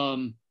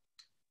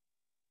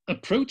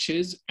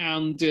approaches,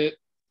 and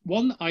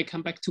one, I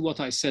come back to what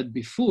I said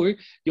before,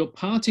 your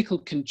particle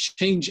can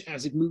change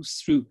as it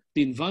moves through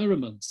the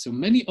environment. So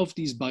many of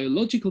these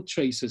biological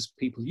traces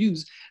people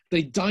use,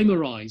 they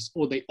dimerize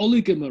or they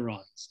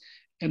oligomerize,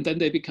 and then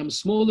they become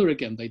smaller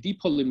again, they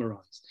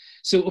depolymerize.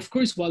 So of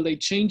course, while they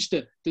change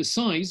the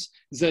size,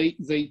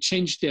 they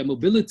change their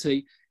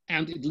mobility,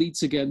 and it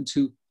leads again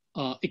to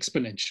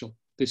exponential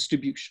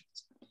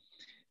distributions.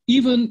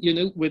 Even, you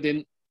know,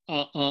 within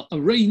a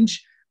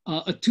range,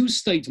 a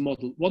two-state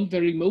model, one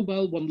very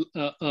mobile, one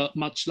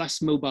much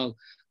less mobile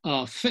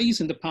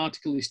phase, and the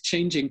particle is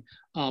changing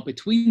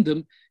between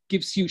them,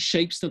 gives you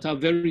shapes that are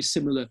very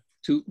similar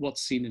to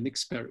what's seen in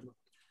experiment.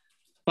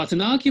 But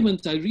an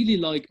argument I really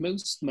like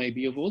most,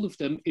 maybe, of all of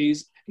them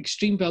is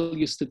extreme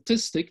value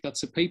statistic.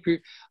 That's a paper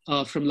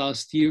from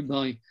last year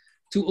by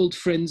two old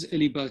friends,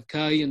 Eli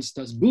Barkai and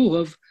Stas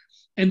Burov,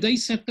 and they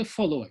said the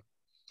following.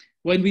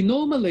 When we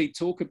normally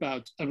talk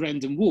about a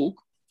random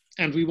walk,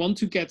 and we want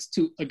to get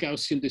to a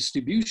Gaussian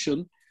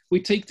distribution,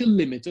 we take the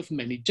limit of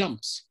many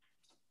jumps,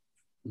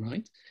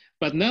 right?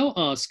 But now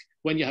ask,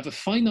 when you have a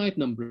finite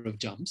number of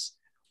jumps,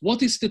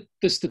 what is the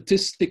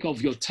statistic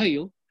of your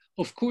tail?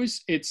 Of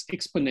course, it's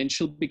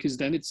exponential because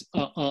then it's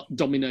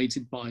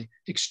dominated by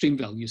extreme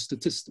value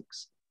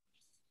statistics.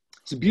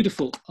 It's a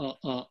beautiful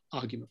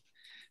argument.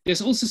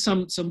 There's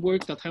also some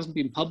work that hasn't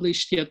been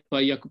published yet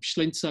by Jakub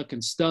Schlenzak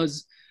and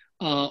Stas,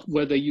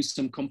 where they use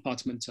some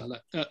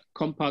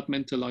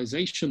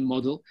compartmentalization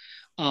model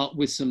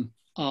with some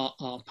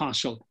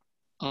partial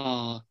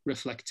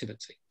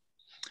reflectivity.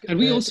 And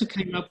we also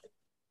came up,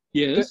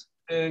 yes?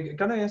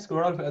 Can I ask,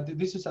 Ralf,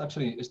 this is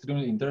actually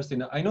extremely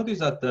interesting. I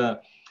noticed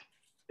that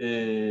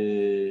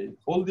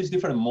all these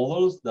different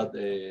models that,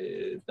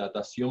 that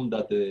assume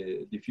that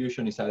the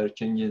diffusion is either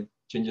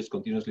changes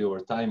continuously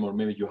over time, or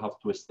maybe you have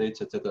two states,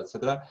 etc.,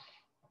 etc.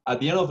 At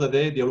the end of the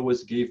day, they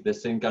always give the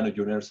same kind of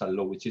universal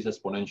law, which is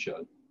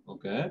exponential,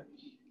 okay?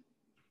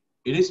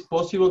 It is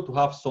possible to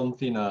have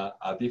something,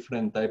 a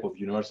different type of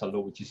universal law,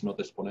 which is not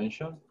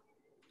exponential?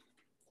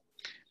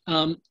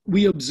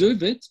 We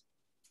observe it,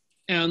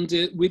 and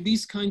with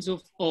these kinds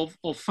of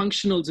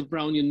functionals of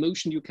Brownian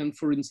motion, you can,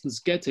 for instance,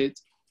 get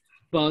it,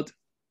 but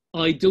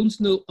I don't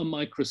know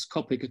a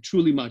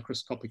truly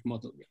microscopic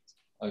model yet.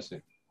 I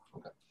see,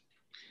 okay.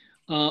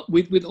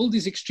 With all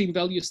these extreme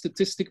value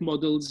statistic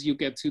models, you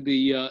get to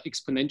the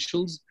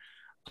exponentials,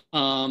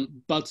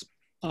 but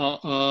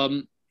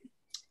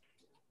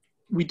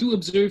we do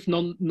observe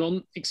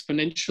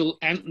non-exponential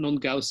and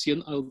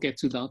non-Gaussian. I'll get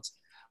to that.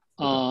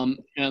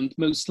 And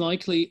most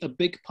likely a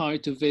big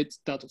part of it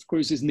that, of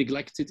course, is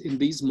neglected in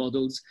these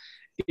models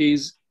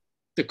is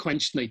the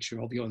quenched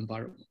nature of your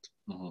environment.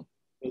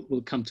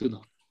 We'll come to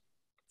that.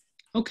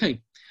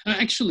 Okay,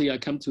 actually, I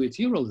come to it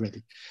here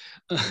already.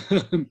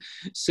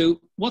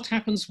 So what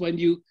happens when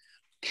you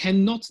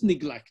cannot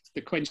neglect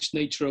the quenched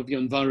nature of your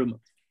environment?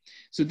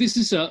 So this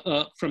is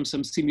from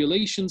some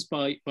simulations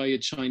by a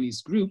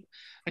Chinese group.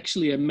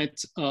 Actually, I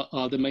met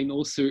the main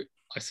author,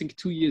 I think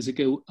 2 years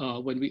ago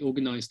when we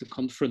organized a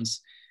conference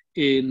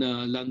in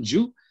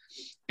Lanzhou.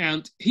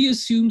 And he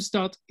assumes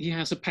that he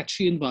has a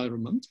patchy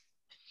environment.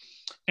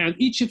 And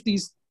each of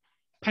these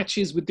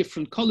patches with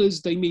different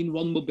colors, they mean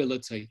one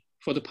mobility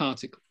for the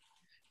particle.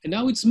 And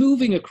now it's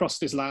moving across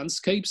this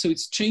landscape, so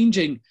it's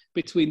changing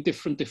between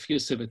different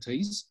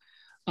diffusivities.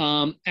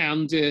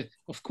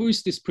 Of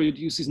course, this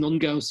produces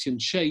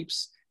non-Gaussian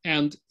shapes,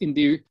 and in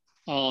their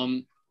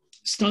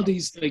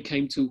studies, they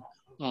came to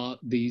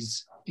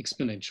these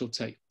exponential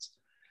tails.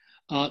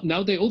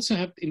 Now they also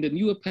have, in the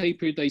newer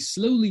paper, they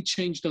slowly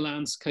change the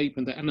landscape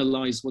and they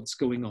analyze what's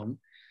going on.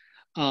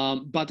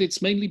 But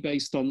it's mainly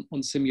based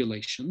on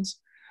simulations.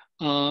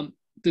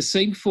 The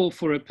same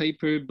for a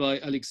paper by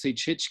Alexei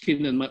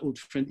Chechkin and my old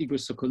friend Igor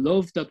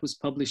Sokolov that was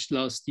published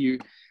last year.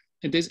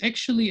 And there's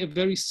actually a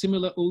very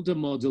similar older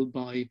model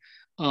by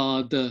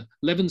the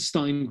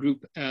Levenstein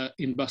group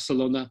in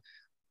Barcelona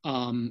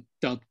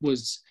that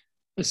was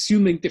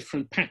assuming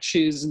different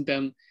patches, and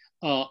then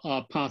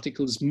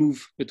particles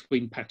move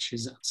between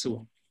patches and so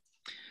on.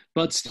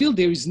 But still,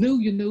 there is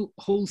no,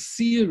 whole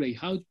theory.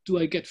 How do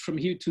I get from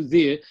here to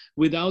there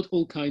without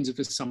all kinds of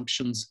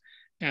assumptions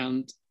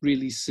and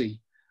really see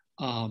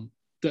the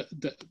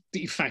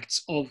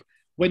effects of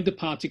when the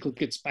particle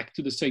gets back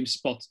to the same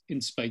spot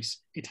in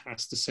space, it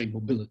has the same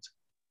mobility.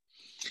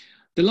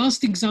 The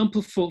last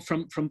example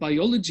from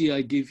biology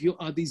I give you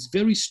are these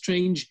very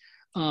strange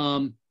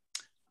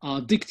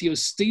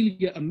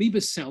Dictyostelium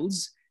amoeba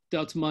cells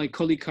that my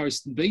colleague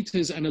Carsten Bater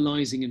is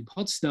analyzing in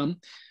Potsdam,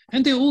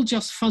 and they all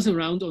just fuzz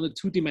around on a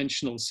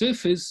two-dimensional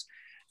surface.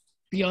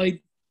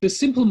 The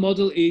simple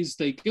model is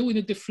they go in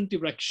a different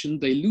direction,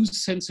 they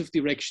lose sense of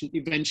direction,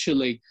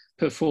 eventually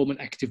perform an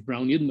active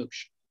Brownian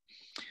motion.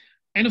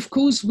 And of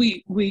course,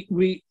 we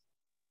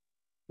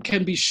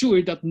can be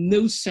sure that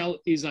no cell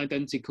is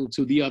identical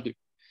to the other.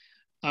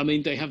 I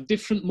mean, they have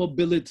different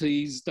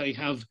mobilities, they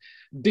have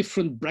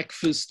different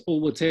breakfast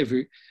or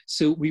whatever.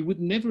 So we would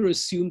never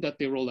assume that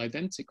they're all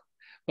identical.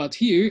 But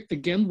here,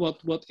 again,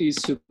 what is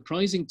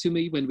surprising to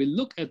me when we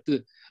look at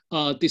the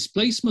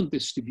displacement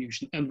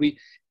distribution and we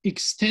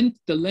extend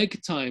the lag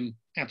time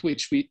at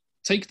which we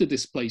take the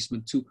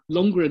displacement to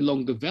longer and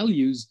longer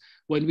values,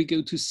 when we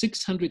go to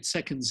 600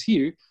 seconds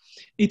here,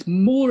 it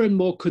more and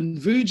more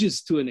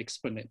converges to an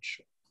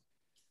exponential.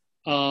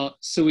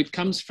 So it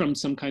comes from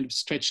some kind of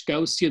stretched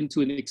Gaussian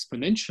to an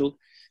exponential.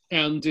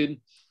 And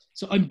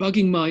so I'm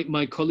bugging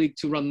my colleague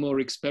to run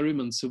more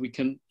experiments so we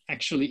can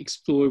actually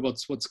explore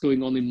what's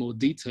going on in more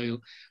detail,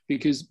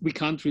 because we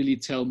can't really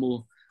tell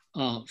more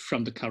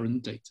from the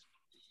current data.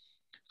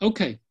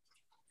 Okay,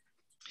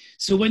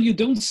 so when you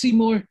don't see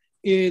more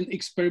in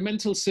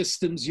experimental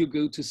systems, you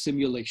go to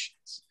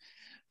simulations.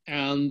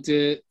 And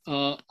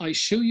I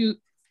show you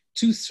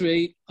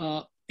 2-3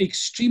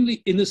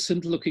 extremely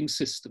innocent looking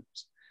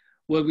systems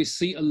where we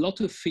see a lot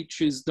of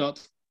features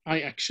that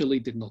I actually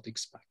did not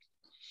expect.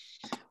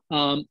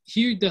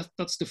 Here,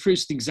 that's the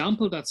first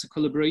example. That's a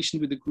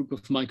collaboration with a group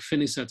of Mike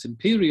Finnis at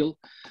Imperial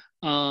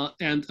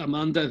and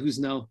Amanda, who's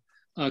now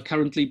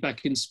currently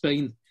back in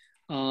Spain.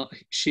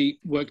 She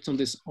worked on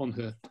this in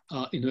her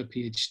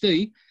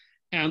PhD.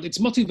 And it's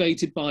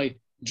motivated by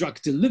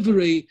drug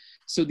delivery.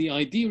 So the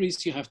idea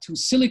is you have two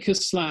silica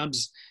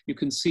slabs. You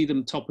can see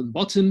them top and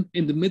bottom.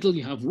 In the middle,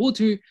 you have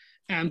water,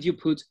 and you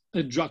put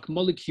a drug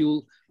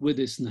molecule with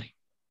this name.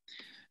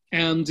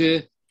 And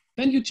then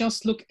you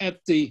just look at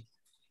the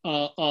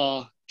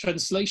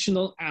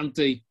translational and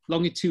the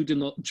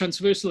longitudinal,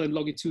 transversal and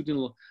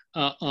longitudinal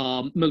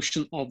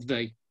motion of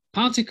the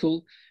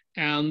particle.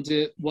 And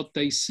what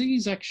they see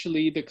is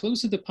actually the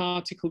closer the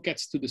particle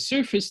gets to the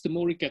surface, the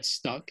more it gets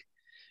stuck.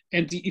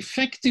 And the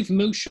effective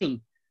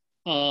motion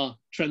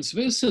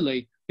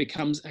transversally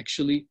becomes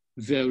actually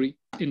very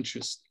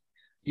interesting.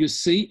 You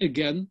see,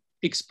 again,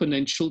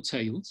 exponential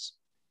tails.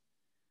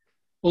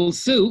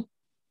 Although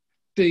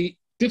the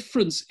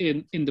difference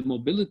in the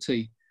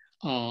mobility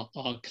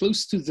are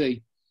close to the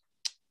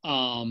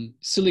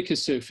silica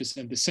surface,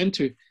 and the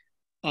center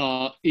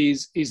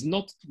is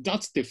not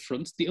that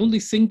different. The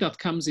only thing that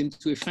comes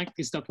into effect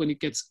is that when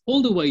it gets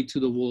all the way to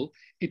the wall,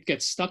 it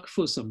gets stuck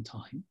for some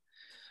time.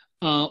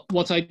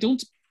 What I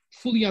don't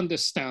fully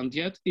understand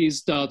yet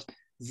is that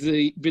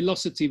the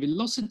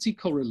velocity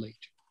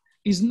correlator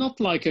is not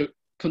like a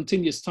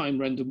continuous time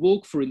random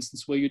walk, for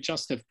instance, where you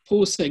just have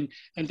pausing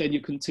and then you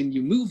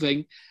continue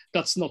moving.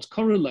 That's not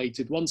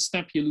correlated. One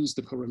step, you lose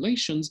the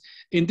correlations.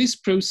 In this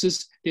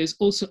process, there's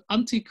also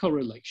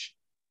anti-correlation.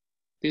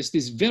 There's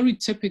this very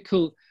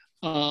typical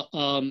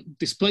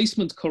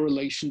displacement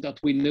correlation that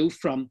we know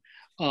from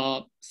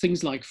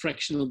things like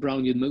fractional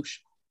Brownian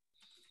motion.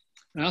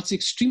 Now, that's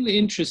extremely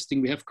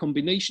interesting. We have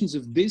combinations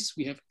of this,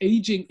 we have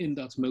aging in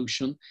that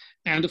motion,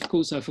 and of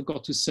course, I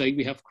forgot to say,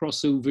 we have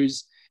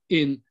crossovers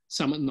in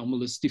some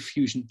anomalous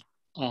diffusion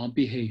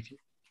behavior.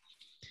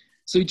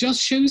 So it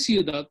just shows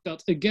you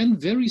that again,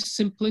 very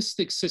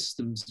simplistic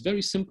systems,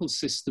 very simple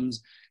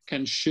systems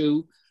can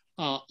show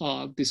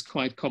this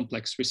quite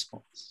complex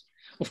response.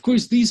 Of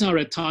course, these are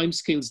at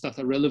timescales that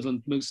are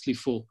relevant mostly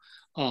for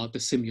the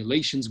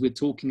simulations. We're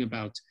talking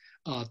about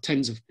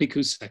tens of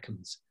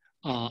picoseconds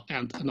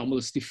and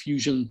anomalous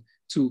diffusion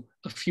to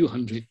a few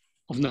hundred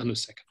of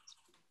nanoseconds.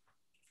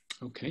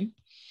 Okay.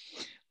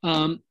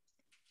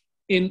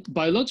 In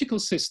biological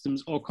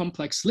systems or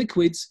complex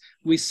liquids,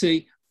 we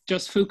see,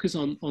 just focus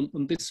on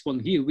this one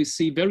here, we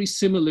see very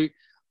similar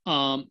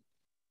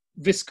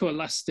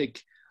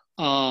viscoelastic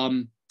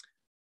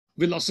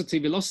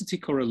velocity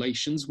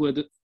correlations where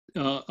the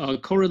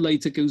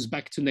correlator goes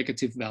back to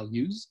negative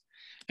values.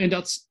 And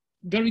that's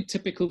very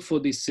typical for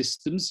these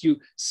systems. You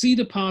see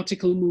the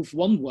particle move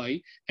one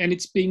way and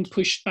it's being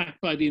pushed back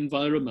by the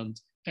environment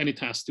and it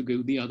has to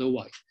go the other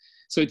way.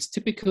 So it's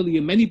typically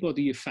a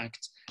many-body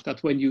effect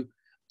that when you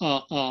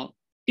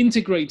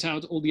integrate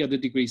out all the other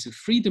degrees of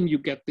freedom, you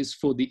get this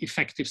for the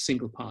effective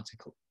single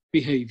particle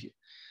behavior.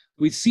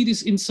 We see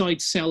this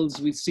inside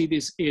cells, we see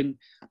this in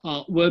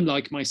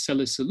worm-like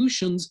micellar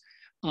solutions,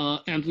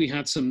 and we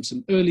had some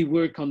early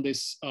work on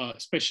this,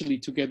 especially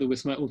together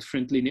with my old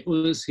friend Lene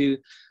Ullers here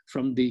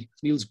from the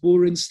Niels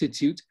Bohr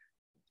Institute.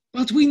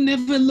 But we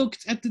never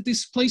looked at the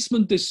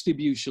displacement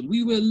distribution.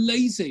 We were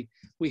lazy.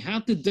 We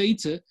had the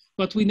data,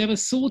 but we never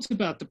thought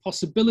about the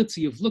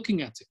possibility of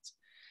looking at it.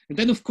 And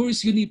then, of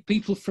course, you need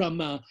people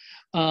from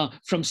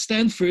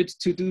Stanford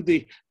to do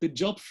the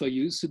job for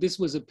you. So this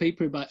was a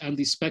paper by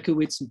Andy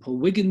Spekowitz and Paul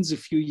Wiggins a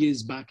few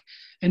years back.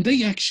 And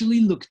they actually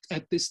looked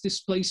at this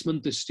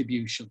displacement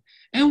distribution.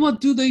 And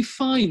what do they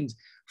find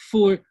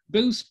for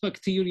both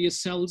bacteria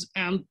cells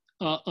and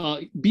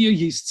beer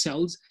yeast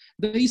cells?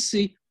 They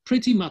see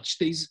pretty much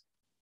these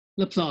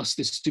Laplace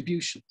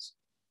distributions.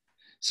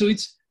 So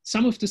it's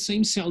some of the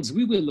same cells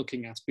we were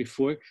looking at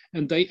before,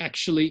 and they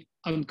actually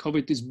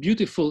uncovered this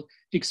beautiful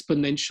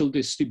exponential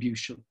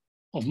distribution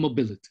of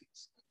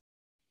mobilities.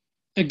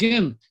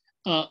 Again,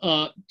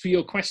 to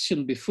your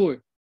question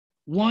before,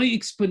 why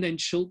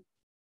exponential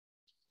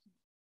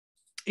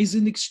is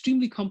an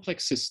extremely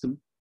complex system,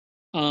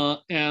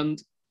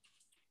 and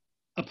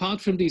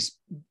apart from these,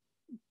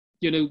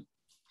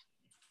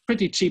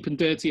 pretty cheap and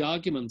dirty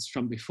arguments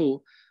from before,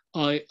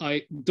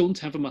 I don't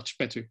have a much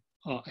better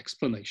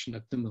explanation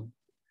at the moment.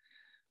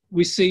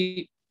 We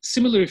see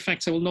similar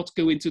effects. I will not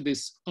go into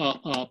this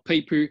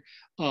paper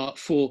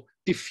for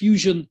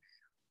diffusion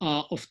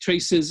of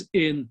traces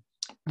in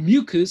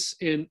mucus,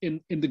 in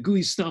the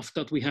gooey stuff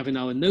that we have in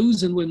our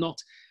nose and we're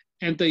not.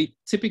 And they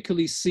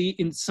typically see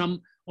in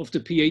some of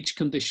the pH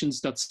conditions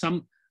that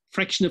some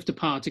fraction of the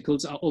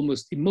particles are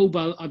almost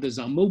immobile, others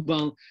are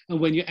mobile. And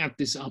when you add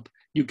this up,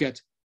 you get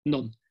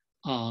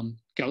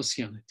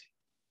non-Gaussianity.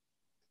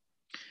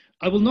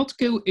 I will not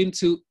go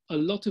into a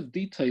lot of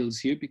details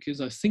here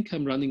because I think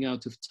I'm running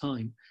out of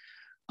time.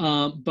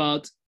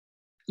 But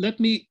let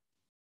me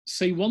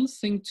say one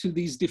thing to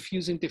these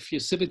diffusing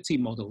diffusivity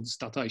models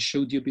that I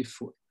showed you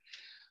before.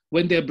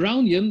 When they're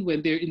Brownian,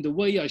 when they're in the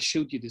way I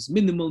showed you, this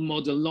minimal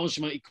model,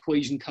 Langevin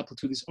equation coupled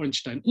to this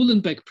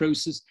Ornstein-Uhlenbeck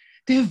process,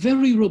 they're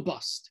very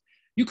robust.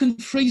 You can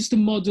phrase the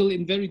model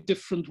in very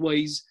different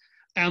ways,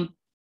 and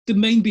the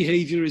main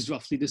behavior is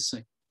roughly the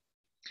same.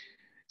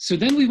 So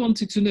then we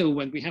wanted to know,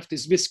 when we have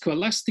this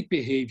viscoelastic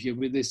behavior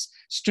with this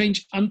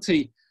strange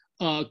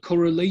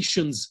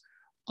anti-correlations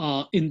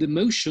in the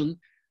motion,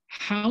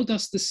 how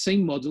does the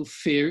same model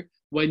fare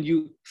when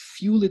you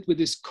fuel it with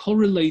this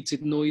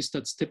correlated noise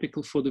that's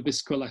typical for the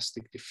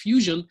viscoelastic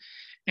diffusion?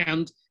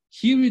 And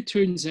here it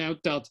turns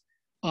out that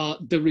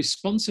the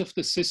response of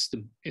the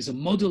system is a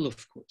model,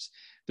 of course.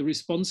 The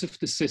response of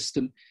the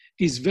system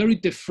is very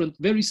different,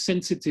 very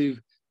sensitive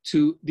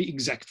to the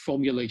exact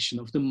formulation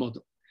of the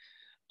model.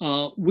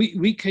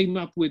 We came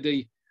up with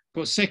a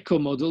Prosecco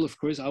model. Of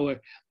course, our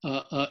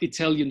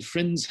Italian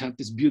friends had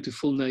this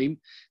beautiful name.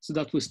 So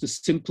that was the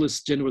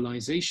simplest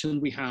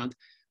generalization we had.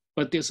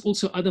 But there's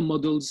also other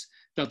models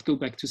that go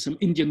back to some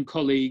Indian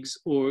colleagues,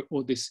 or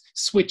this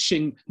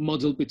switching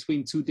model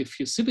between two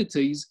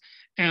diffusivities.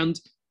 And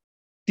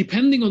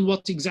depending on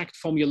what exact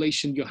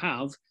formulation you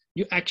have,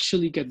 you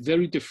actually get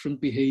very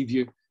different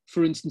behavior.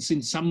 For instance,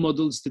 in some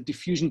models, the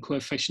diffusion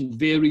coefficient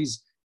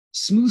varies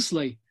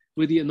smoothly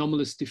with the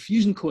anomalous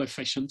diffusion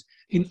coefficient.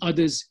 In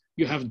others,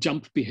 you have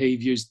jump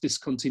behaviors,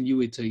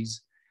 discontinuities.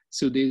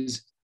 So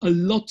there's a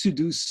lot to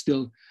do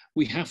still.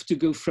 We have to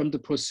go from the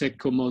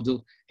Prosecco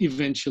model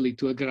eventually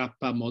to a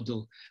Grappa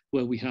model,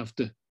 where we have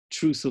the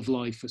truth of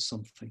life or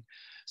something.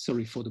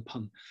 Sorry for the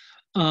pun.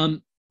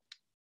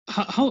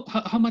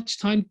 How much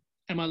time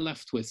am I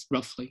left with,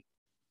 roughly?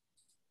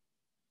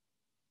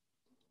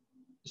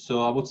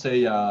 So I would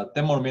say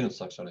 10 more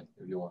minutes, actually,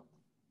 if you want.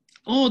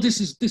 Oh, this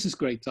is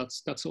great.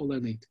 That's all I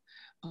need.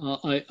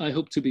 I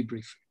hope to be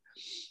brief.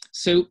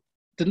 So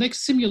the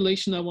next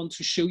simulation I want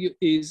to show you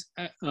is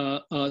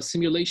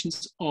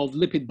simulations of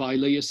lipid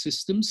bilayer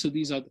systems. So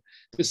these are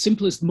the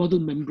simplest model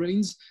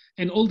membranes,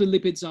 and all the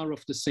lipids are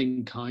of the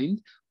same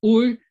kind.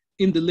 Or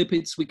in the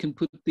lipids, we can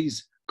put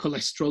these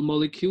cholesterol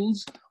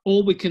molecules,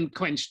 or we can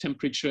quench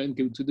temperature and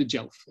go to the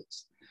gel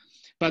phase.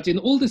 But in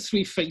all the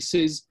three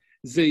phases,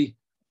 the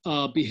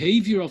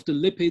behavior of the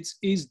lipids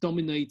is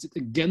dominated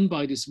again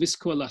by this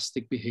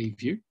viscoelastic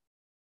behavior.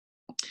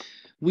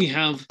 We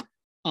have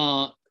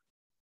a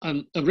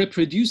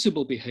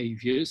reproducible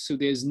behavior, so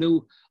there's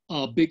no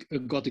big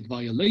ergodic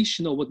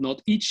violation or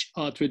whatnot. Each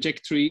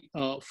trajectory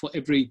for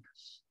every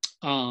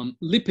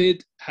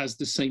lipid has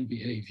the same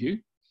behavior.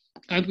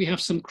 And we have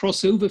some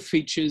crossover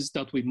features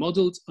that we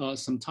modeled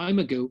some time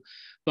ago.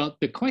 But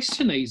the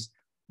question is,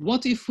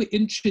 what if we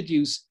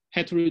introduce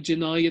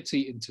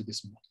heterogeneity into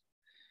this model?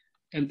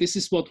 And this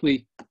is what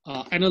we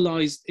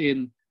analyzed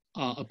in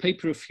a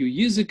paper a few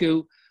years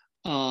ago.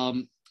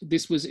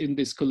 this was in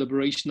this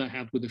collaboration I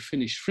had with the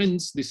Finnish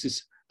friends. This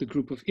is the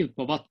group of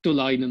Ilpo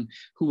Vattolainen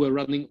who were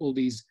running all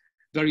these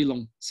very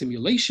long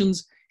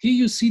simulations. Here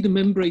you see the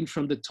membrane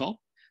from the top.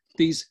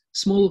 These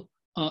small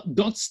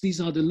dots,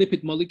 these are the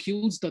lipid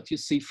molecules that you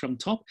see from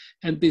top.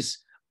 And this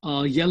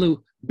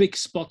yellow big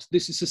spot,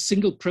 this is a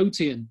single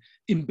protein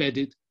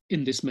embedded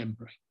in this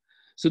membrane.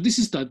 So this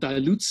is the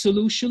dilute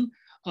solution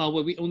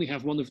where we only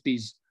have one of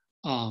these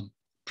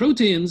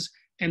proteins.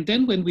 And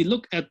then when we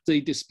look at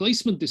the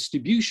displacement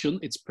distribution,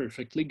 it's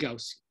perfectly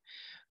Gaussian.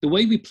 The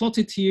way we plot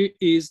it here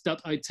is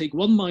that I take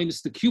 1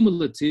 minus the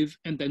cumulative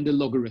and then the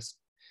logarithm.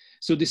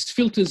 So this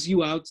filters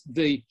you out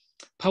the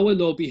power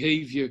law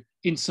behavior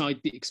inside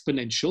the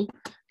exponential,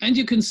 and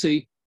you can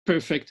see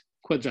perfect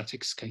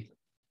quadratic scale.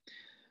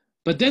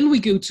 But then we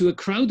go to a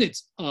crowded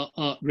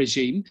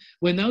regime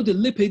where now the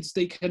lipids,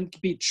 they can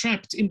be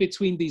trapped in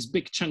between these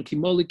big chunky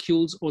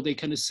molecules, or they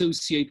can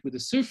associate with the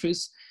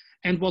surface.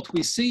 And what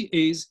we see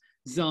is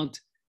that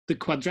the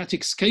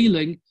quadratic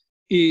scaling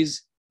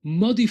is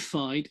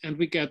modified, and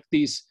we get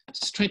these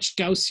stretched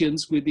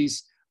Gaussians with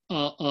these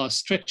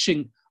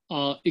stretching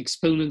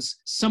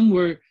exponents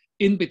somewhere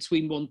in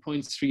between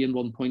 1.3 and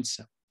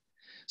 1.7.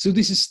 So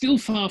this is still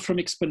far from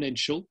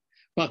exponential,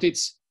 but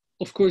it's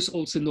of course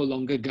also no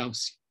longer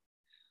Gaussian.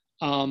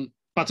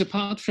 But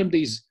apart from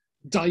these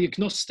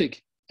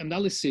diagnostic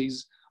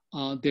analyses,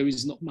 there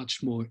is not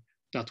much more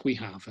that we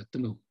have at the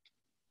moment.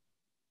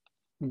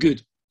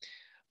 Good.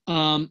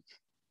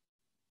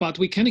 But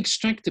we can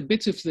extract a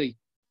bit of the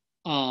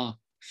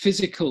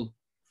physical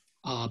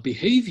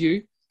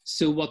behavior.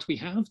 So what we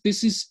have,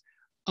 this is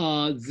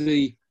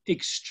the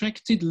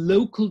extracted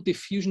local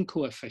diffusion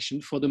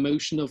coefficient for the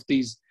motion of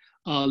these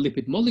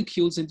lipid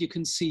molecules. And you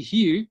can see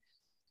here,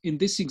 in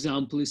this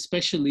example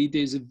especially,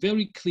 there's a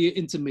very clear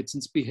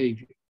intermittence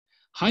behavior.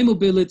 High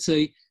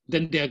mobility,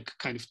 then they're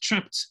kind of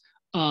trapped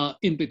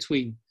in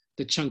between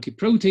the chunky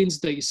proteins,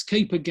 they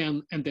escape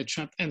again, and they're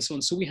trapped, and so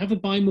on. So we have a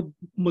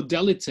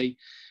bimodality,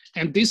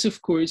 and this,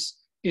 of course,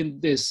 in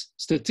this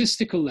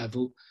statistical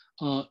level,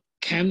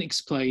 can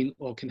explain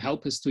or can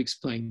help us to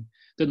explain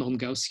the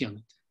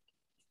non-Gaussianity.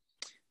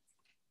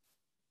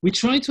 We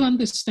try to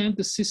understand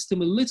the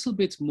system a little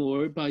bit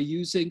more by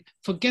using,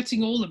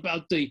 forgetting all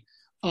about the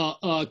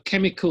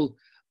chemical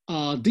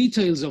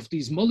details of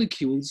these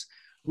molecules.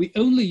 We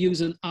only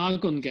use an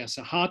argon gas,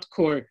 a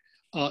hardcore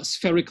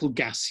spherical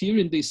gas here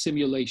in these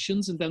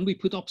simulations, and then we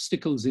put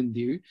obstacles in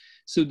there.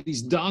 So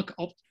these dark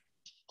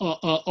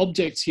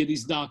objects here,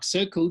 these dark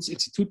circles,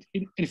 it's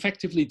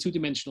effectively a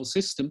two-dimensional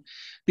system.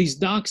 These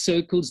dark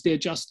circles, they're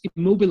just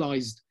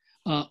immobilized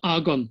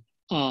argon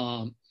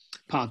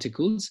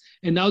particles.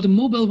 And now the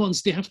mobile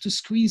ones, they have to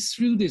squeeze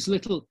through these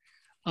little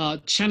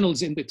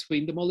channels in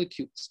between the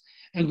molecules.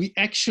 And we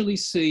actually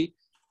see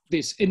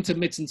this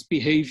intermittence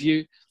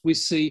behavior. We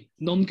see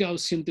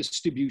non-Gaussian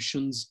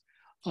distributions.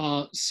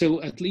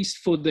 So at least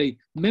for the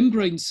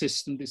membrane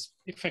system, this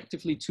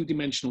effectively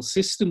two-dimensional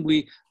system,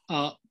 we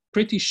are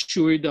pretty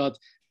sure that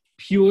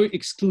pure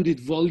excluded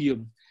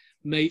volume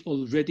may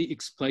already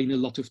explain a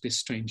lot of this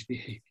strange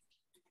behavior.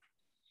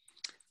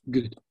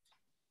 Good.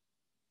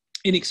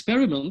 In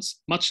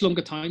experiments, much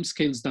longer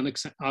timescales than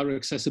are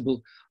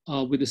accessible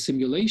with the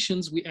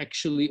simulations, we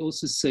actually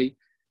also see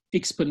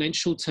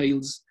exponential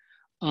tails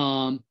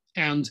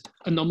and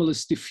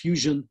anomalous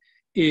diffusion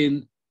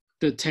in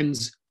the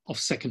tens of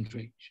second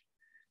range.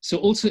 So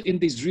also in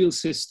these real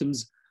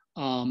systems,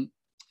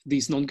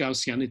 these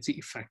non-Gaussianity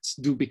effects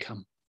do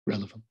become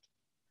relevant.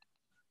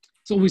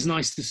 It's always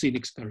nice to see an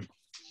experiment.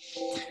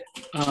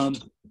 That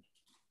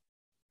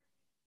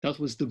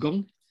was the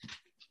gong.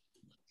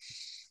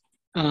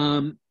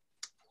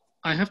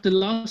 I have the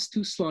last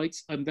two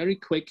slides. I'm very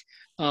quick.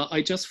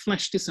 I just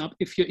flashed this up.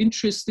 If you're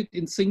interested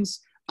in things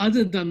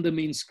other than the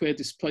mean square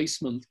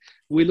displacement,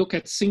 we look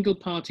at single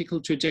particle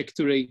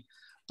trajectory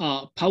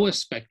power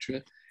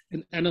spectra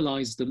and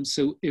analyze them.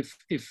 So if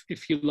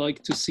you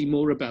like to see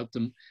more about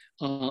them,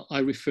 I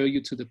refer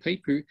you to the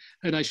paper.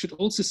 And I should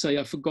also say,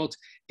 I forgot,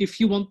 if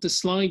you want the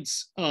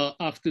slides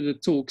after the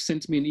talk,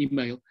 send me an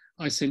email.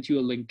 I sent you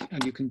a link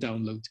and you can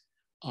download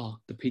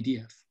the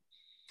PDF.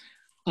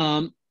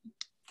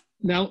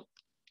 Now,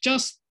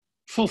 just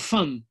for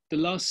fun, the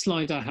last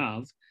slide I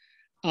have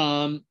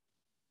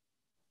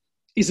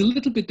is a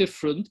little bit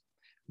different,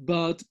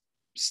 but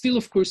still,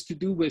 of course, to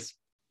do with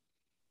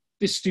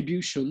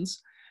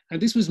distributions.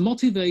 And this was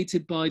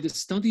motivated by the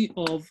study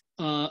of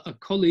a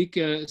colleague,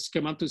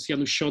 Skirmantos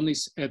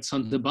Yannouchonis at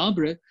Santa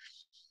Barbara.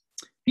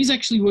 He's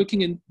actually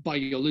working in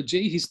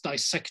biology. He's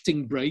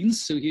dissecting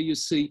brains. So here you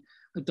see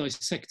a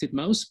dissected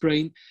mouse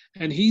brain,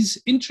 and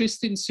he's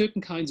interested in certain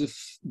kinds of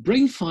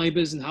brain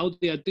fibers and how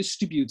they are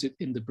distributed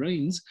in the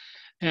brains.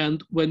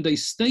 And when they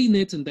stain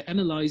it and they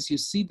analyze, you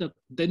see that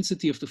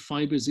density of the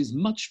fibers is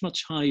much,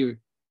 much higher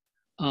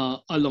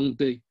along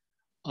the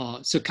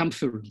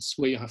circumference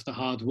where you have the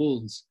hard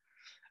walls.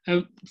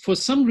 For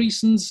some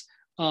reasons,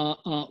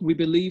 we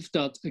believe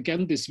that,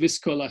 again, this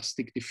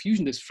viscoelastic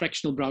diffusion, this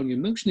fractional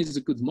Brownian motion is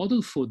a good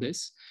model for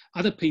this.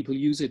 Other people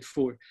use it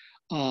for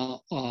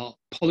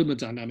polymer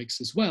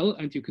dynamics as well.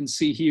 And you can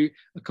see here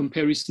a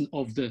comparison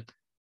of the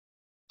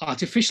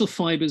artificial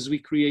fibers we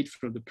create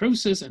from the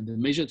process and the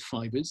measured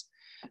fibers.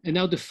 And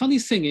now the funny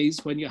thing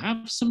is, when you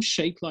have some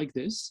shape like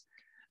this,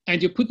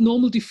 and you put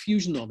normal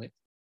diffusion on it,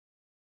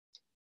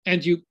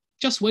 and you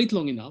just wait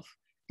long enough,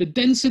 the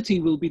density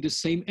will be the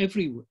same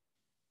everywhere.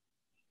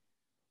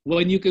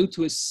 When you go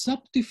to a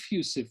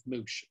subdiffusive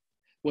motion,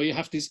 where you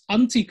have this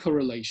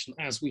anti-correlation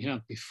as we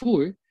had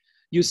before,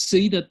 you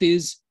see that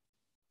there's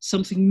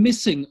something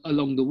missing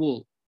along the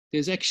wall.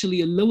 There's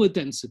actually a lower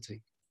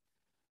density.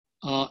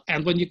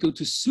 And when you go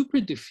to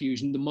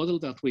superdiffusion, the model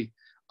that we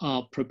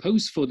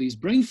propose for these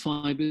brain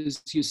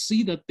fibers, you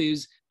see that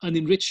there's an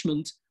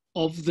enrichment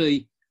of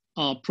the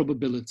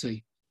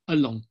probability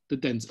along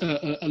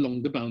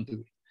the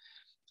boundary.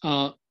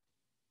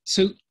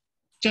 So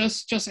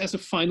just as a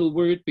final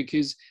word,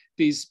 because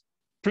these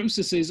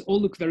processes all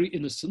look very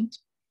innocent,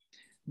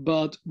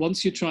 but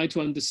once you try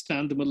to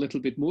understand them a little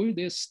bit more,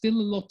 there's still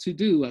a lot to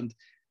do. And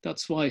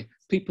that's why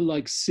people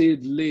like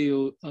Sid,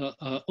 Leo,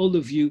 all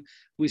of you,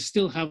 we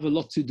still have a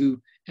lot to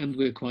do, and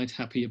we're quite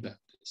happy about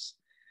this.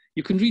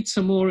 You can read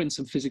some more in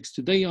some Physics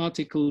Today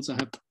articles. I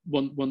have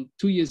one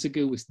 2 years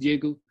ago with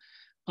Diego.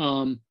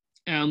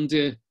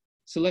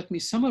 So let me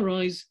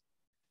summarize.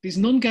 This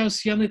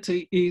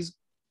non-Gaussianity is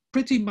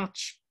pretty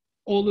much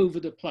all over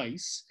the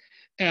place.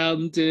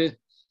 And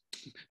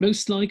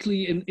most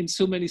likely in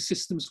so many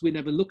systems, we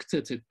never looked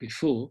at it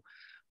before.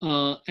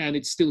 And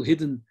it's still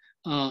hidden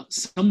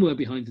somewhere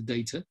behind the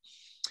data.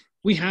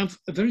 We have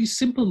a very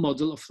simple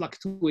model of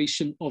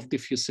fluctuation of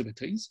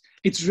diffusivities.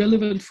 It's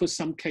relevant for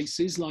some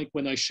cases, like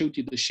when I showed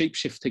you the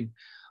shape-shifting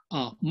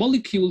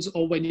molecules,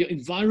 or when your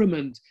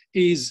environment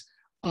is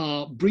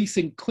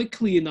breathing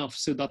quickly enough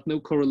so that no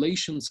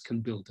correlations can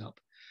build up.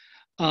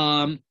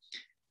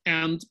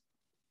 And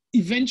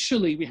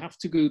eventually we have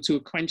to go to a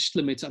quenched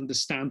limit to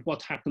understand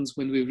what happens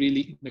when we're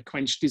really in a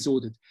quenched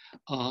disordered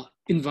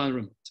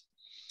environment.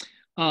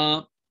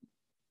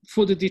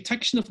 For the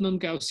detection of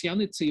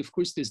non-Gaussianity, of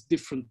course, there's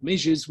different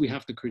measures. We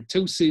have the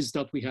kurtosis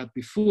that we had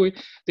before.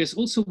 There's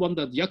also one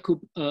that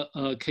Jakub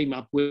came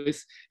up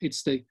with.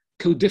 It's the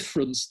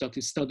codifference that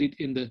is studied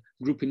in the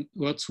group in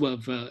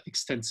Wrocław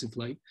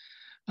extensively.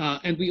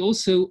 And we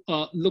also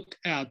look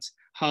at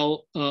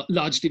how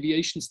large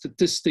deviation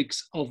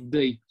statistics of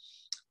the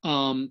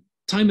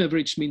time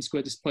average mean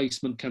square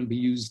displacement can be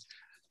used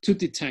to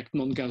detect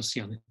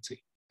non-Gaussianity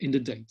in the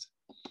data.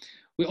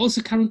 We're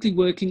also currently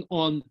working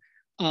on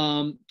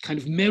kind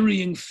of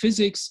marrying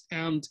physics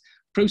and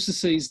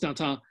processes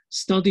that are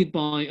studied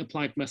by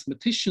applied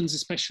mathematicians,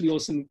 especially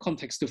also in the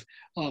context of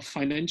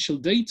financial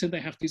data. They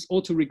have these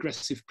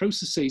autoregressive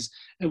processes,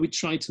 and we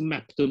try to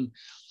map them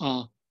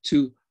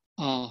to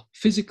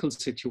physical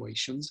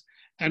situations.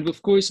 And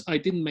of course, I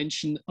didn't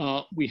mention,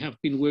 we have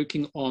been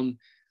working on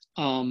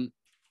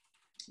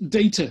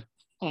data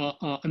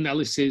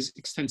analysis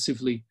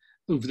extensively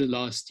over the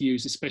last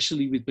years,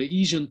 especially with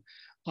Bayesian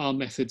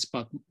methods,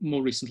 but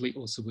more recently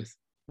also with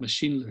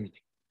machine learning.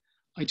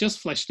 I just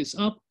flashed this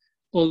up.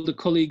 All the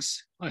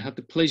colleagues I had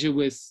the pleasure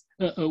with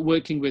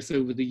working with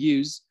over the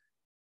years.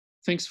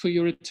 Thanks for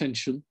your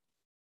attention,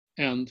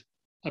 and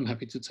I'm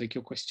happy to take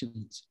your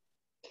questions.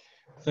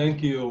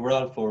 Thank you,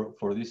 Ralf,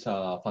 for this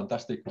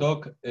fantastic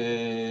talk.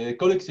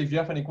 Colleagues, if you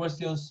have any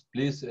questions,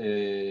 please,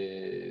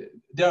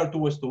 there are two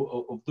ways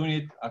of doing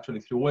it, actually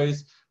 3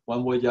 ways.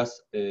 One way,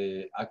 just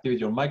activate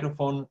your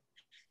microphone,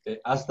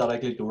 ask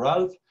directly to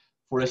Ralf.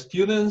 For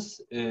students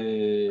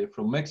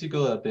from Mexico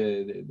that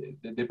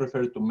they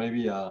prefer to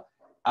maybe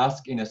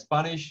ask in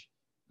Spanish,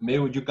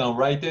 maybe you can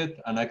write it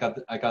and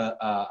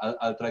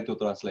I'll try to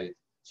translate.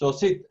 So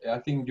Sid, I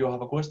think you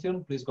have a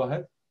question. Please go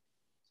ahead.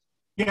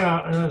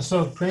 Yeah,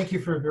 so thank you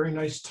for a very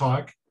nice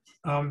talk.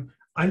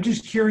 I'm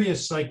just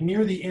curious, like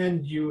near the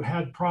end, you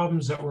had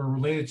problems that were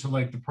related to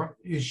like the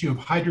issue of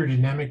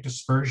hydrodynamic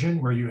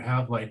dispersion, where you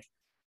have like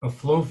a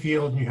flow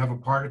field and you have a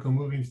particle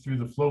moving through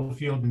the flow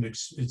field and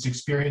it's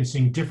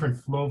experiencing different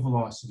flow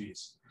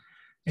velocities.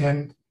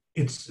 And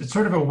it's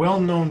sort of a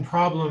well-known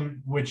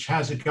problem which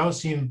has a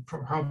Gaussian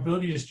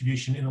probability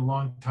distribution in a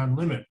long time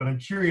limit. But I'm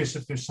curious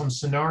if there's some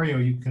scenario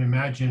you can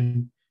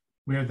imagine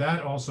where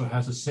that also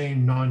has the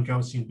same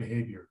non-Gaussian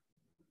behavior.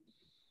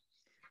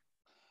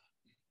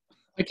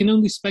 I can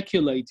only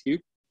speculate here,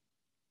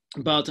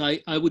 but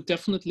I would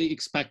definitely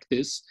expect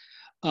this,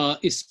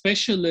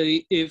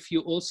 especially if you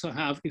also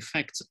have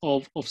effects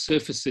of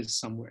surfaces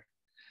somewhere,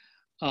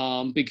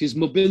 because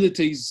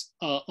mobilities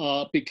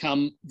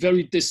become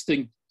very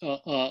distinct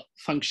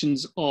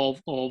functions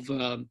of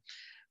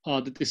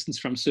the distance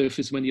from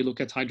surface when you look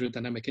at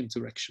hydrodynamic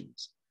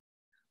interactions.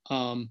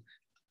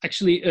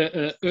 Actually,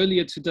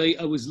 earlier today,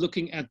 I was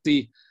looking at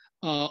the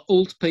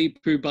old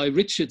paper by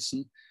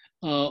Richardson,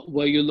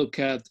 where you look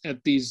at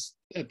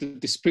the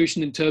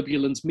dispersion in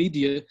turbulence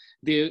media.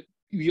 There,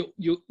 you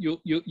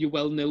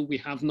well know we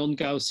have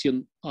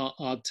non-Gaussian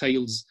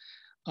tails.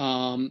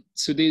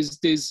 So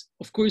there's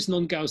of course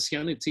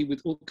non-Gaussianity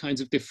with all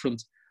kinds of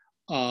different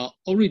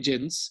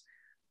origins.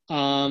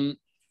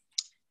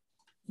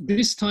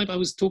 this type I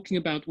was talking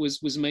about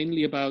was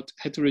mainly about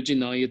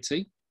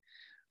heterogeneity.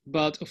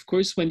 But of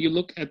course, when you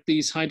look at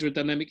these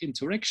hydrodynamic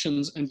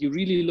interactions and you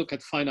really look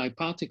at finite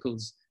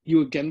particles,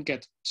 you again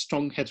get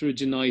strong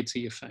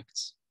heterogeneity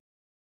effects.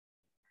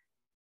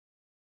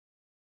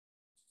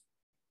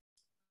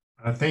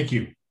 Thank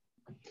you.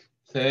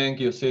 Thank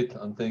you, Sid,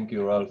 and thank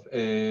you, Ralph.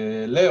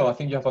 Leo, I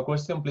think you have a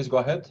question. Please go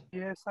ahead.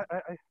 Yes, I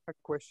have a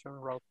question,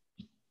 Ralph.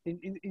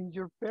 In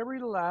your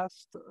very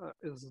last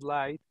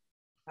slide,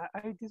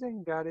 I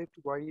didn't get it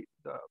why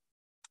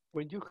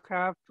when you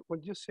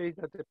say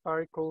that the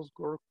particles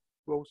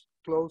goes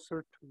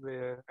closer to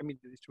the, I mean,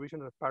 the distribution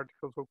of the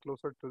particles go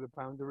closer to the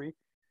boundary,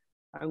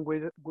 and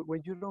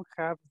when you don't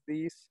have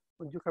this,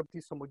 when you have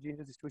this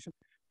homogeneous distribution,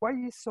 why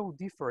is so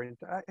different?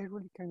 I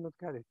really cannot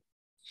get it.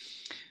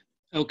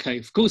 Okay,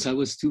 of course I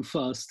was too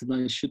fast and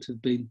I should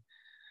have been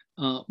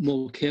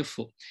more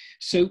careful.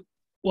 So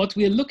what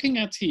we're looking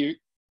at here,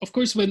 of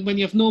course, when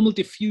you have normal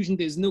diffusion,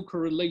 there's no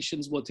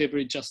correlations whatever,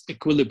 it just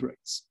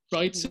equilibrates,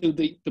 right? So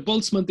the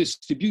Boltzmann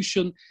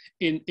distribution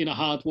in a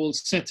hard wall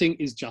setting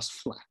is just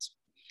flat.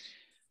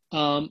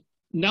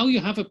 Now you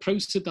have a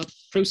process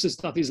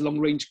that is long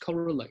range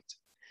correlate.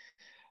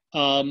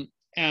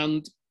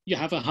 And you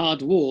have a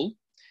hard wall.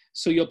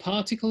 So your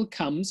particle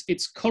comes,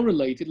 it's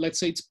correlated, let's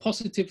say it's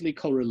positively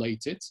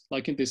correlated,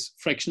 like in this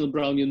fractional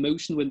Brownian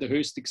motion when the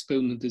Hurst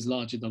exponent is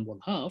larger than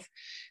 1/2.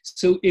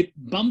 So it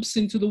bumps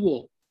into the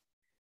wall.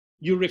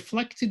 You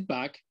reflect it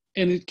back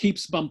and it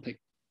keeps bumping.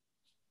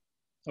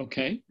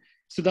 Okay,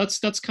 so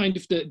that's kind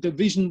of the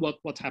vision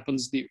what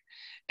happens there.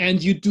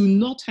 And you do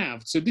not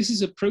have, so this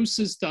is a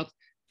process that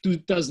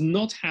does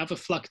not have a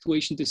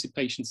fluctuation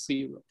dissipation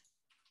theorem.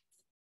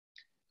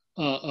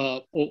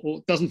 Or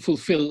doesn't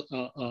fulfill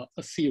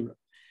a theorem.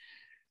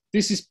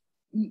 This is,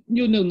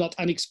 not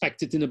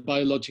unexpected in a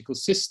biological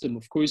system.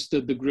 Of course,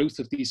 the growth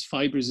of these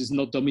fibers is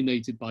not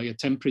dominated by a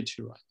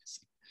temperature rise.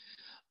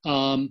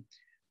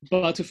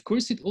 But of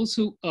course, it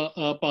also,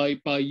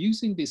 by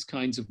using these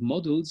kinds of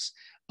models,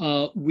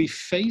 we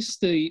face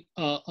the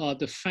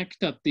fact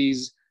that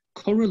these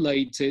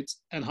correlated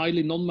and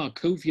highly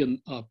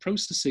non-Markovian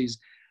processes,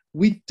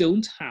 we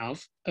don't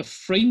have a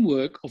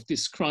framework of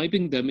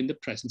describing them in the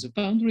presence of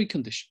boundary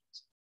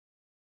conditions.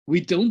 We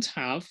don't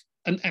have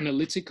an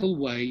analytical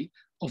way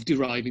of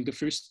deriving the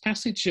first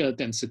passage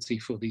density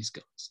for these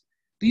guys.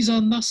 These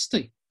are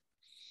nasty.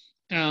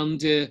 And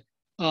it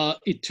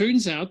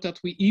turns out that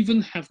we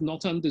even have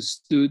not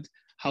understood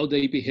how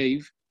they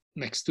behave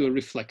next to a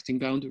reflecting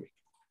boundary.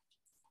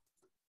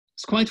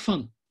 It's quite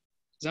fun.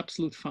 It's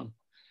absolute fun.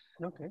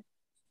 Okay.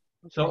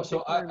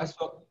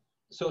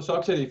 So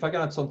actually, if I can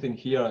add something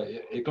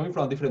here, coming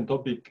from a different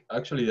topic,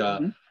 actually,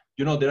 there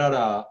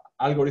are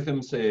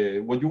algorithms,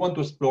 when you want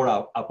to explore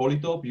a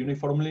polytope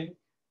uniformly,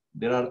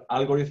 there are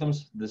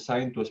algorithms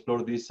designed to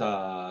explore this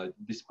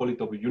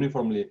polytope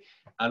uniformly.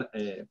 And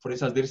for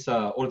instance, there's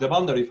or the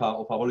boundary of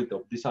a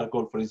polytope. These are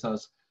called, for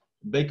instance,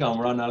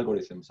 Bacon-Run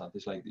algorithms and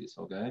things like this,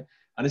 okay?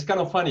 And it's kind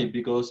of funny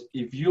because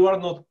if you are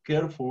not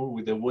careful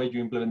with the way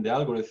you implement the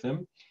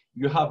algorithm,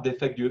 you have the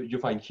effect you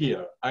find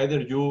here.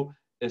 Either you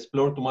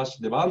explore too much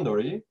the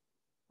boundary,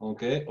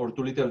 okay, or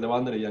too little the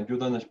boundary, and you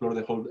don't explore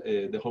the whole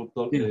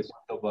Yes.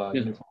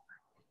 uniform.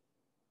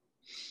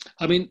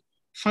 I mean,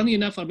 funny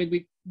enough, I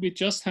mean, we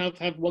just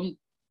have one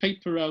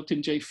paper out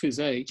in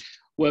JPhysA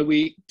where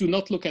we do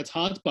not look at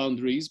hard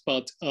boundaries,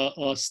 but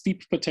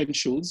steep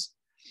potentials.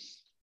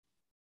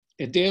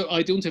 And there,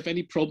 I don't have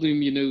any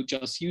problem,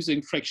 just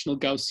using fractional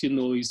Gaussian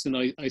noise, and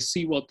I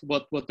see what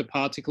the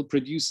particle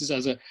produces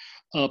as a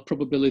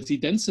probability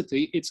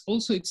density. It's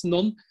also, it's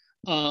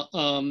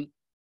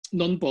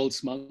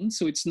non-Boltzmann,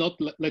 so it's not,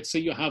 let's say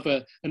you have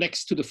an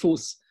x to the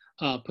 4th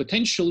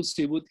potential,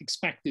 so you would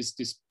expect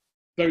this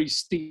very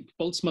steep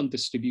Boltzmann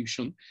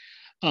distribution.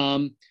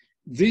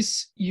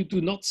 This you do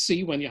not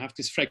see when you have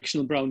this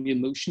fractional Brownian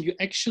motion. You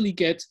actually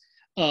get,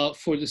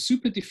 for the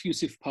super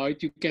diffusive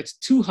part, you get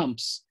 2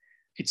 humps.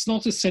 It's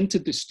not a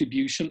centered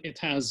distribution. It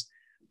has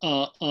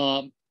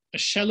a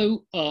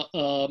shallow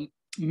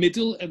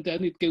middle, and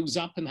then it goes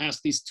up and has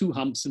these 2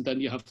 humps, and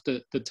then you have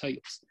the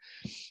tails.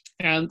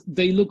 And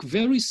they look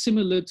very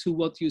similar to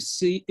what you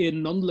see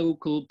in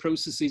non-local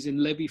processes in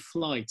Levy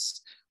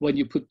flights when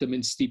you put them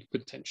in steep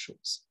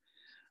potentials.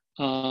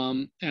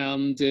 So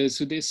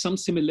there's some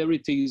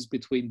similarities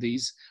between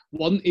these.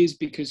 One is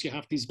because you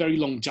have these very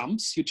long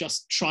jumps, you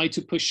just try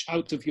to push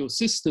out of your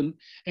system,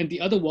 and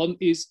the other one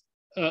is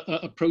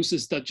a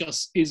process that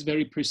just is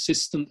very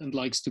persistent and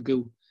likes to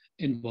go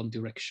in one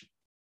direction.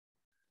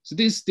 So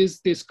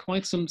there's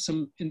quite some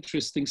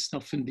interesting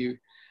stuff in there.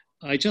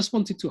 I just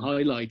wanted to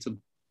highlight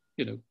them,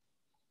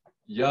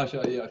 Yeah,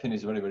 I think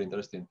it's very, very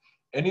interesting.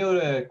 Any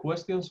other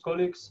questions,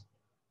 colleagues?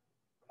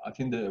 I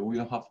think that we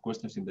don't have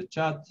questions in the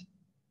chat.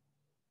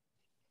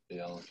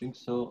 Yeah, I don't think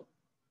so.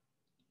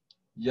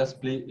 Yes,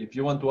 please, if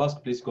you want to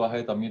ask, please go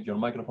ahead, unmute your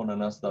microphone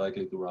and ask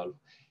directly to Ralph.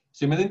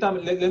 So in the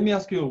meantime, let me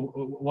ask you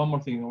one more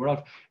thing,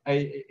 Ralph.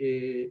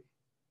 It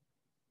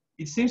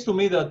seems to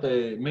me that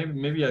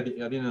maybe I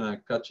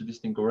didn't catch this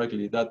thing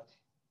correctly, that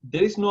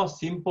there is no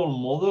simple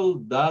model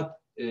that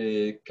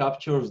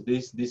captures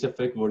this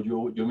effect where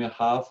you may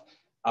have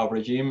a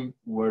regime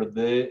where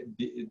the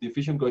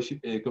diffusion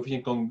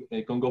coefficient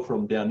can go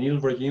from the anneal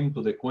regime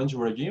to the quench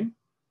regime?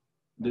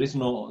 There is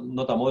not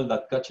a model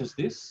that catches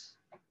this?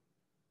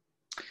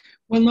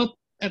 Well, not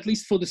at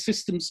least for the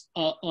systems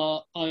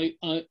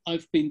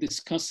I've been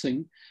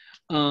discussing.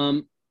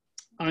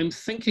 I'm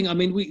thinking, I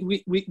mean,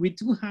 we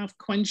do have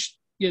quenched,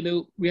 you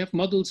know, we have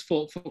models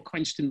for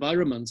quenched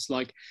environments,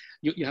 like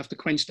you have the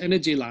quenched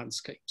energy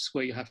landscapes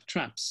where you have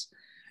traps.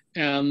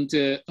 And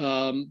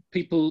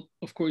people,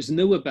 of course,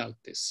 know about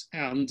this.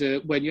 And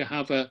when you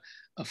have a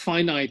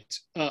finite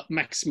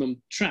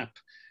maximum trap,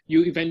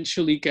 you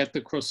eventually get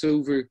the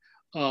crossover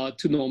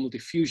to normal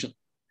diffusion.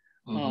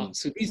 Mm-hmm.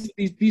 So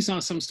these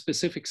are some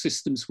specific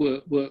systems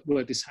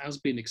where this has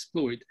been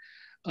explored.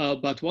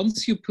 But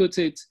once you put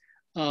it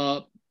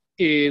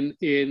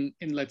in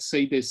let's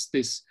say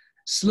this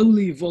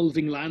slowly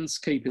evolving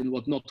landscape and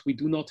whatnot, we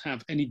do not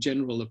have any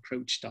general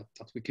approach that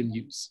we can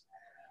use.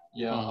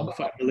 Yeah,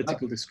 for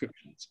analytical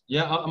descriptions.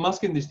 Yeah, I'm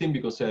asking this thing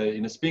because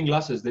in spin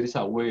glasses there is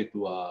a way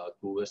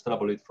to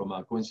extrapolate from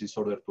a quench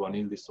disorder to an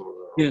anneal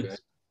disorder. Okay? Yes.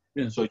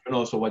 Yeah. So you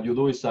know, so what you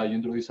do is you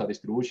introduce a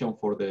distribution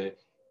for the,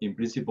 in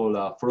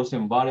principle,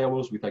 frozen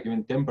variables with a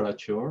given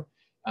temperature,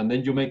 and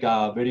then you make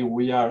a very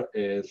weird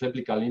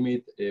replica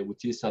limit,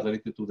 which is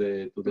related to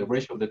the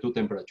ratio of the two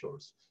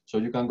temperatures. So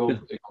you can go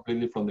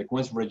completely from the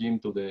quench regime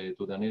to the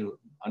anneal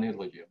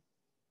regime.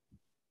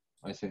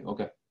 I see.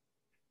 Okay.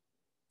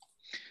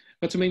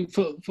 But I mean,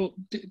 for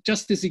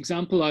just this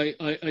example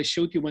I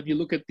showed you, when you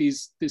look at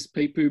this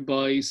paper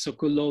by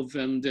Sokolov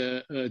and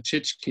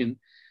Chechkin,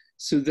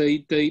 so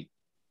they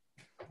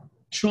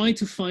try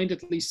to find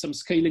at least some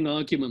scaling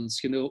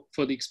arguments, you know,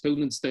 for the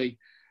exponents they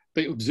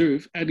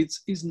observe, and it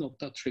is not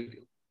that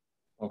trivial.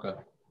 Okay,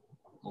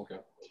 okay.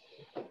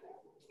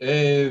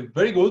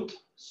 Very good.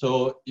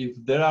 So if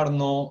there are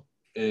no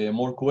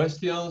more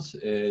questions,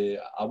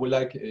 I would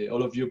like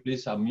all of you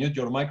please unmute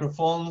your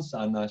microphones,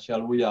 and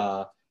shall we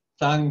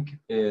thank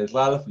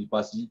Ralf. He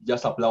was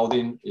just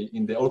applauding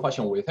in the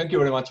old-fashioned way. Thank you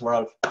very much,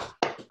 Ralf.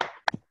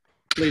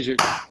 Pleasure.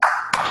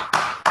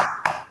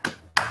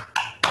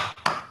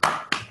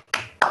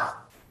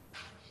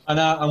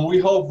 And we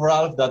hope,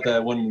 Ralf,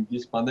 that when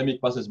this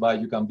pandemic passes by,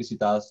 you can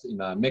visit us in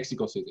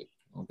Mexico City.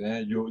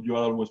 Okay, you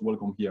are always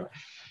welcome here.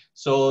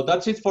 So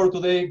that's it for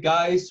today,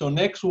 guys. So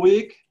next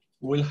week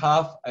we'll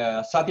have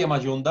Satya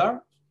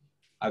Majumdar.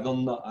 I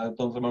don't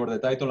remember the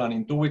title, and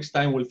in 2 weeks'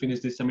 time we'll finish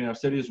this seminar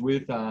series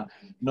with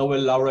Nobel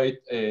laureate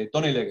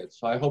Tony Leggett.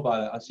 So I hope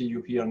I'll see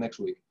you here next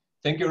week.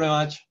 Thank you very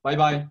much. Bye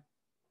bye.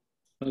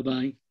 Bye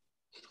bye.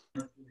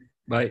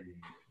 Bye.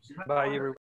 Bye everyone.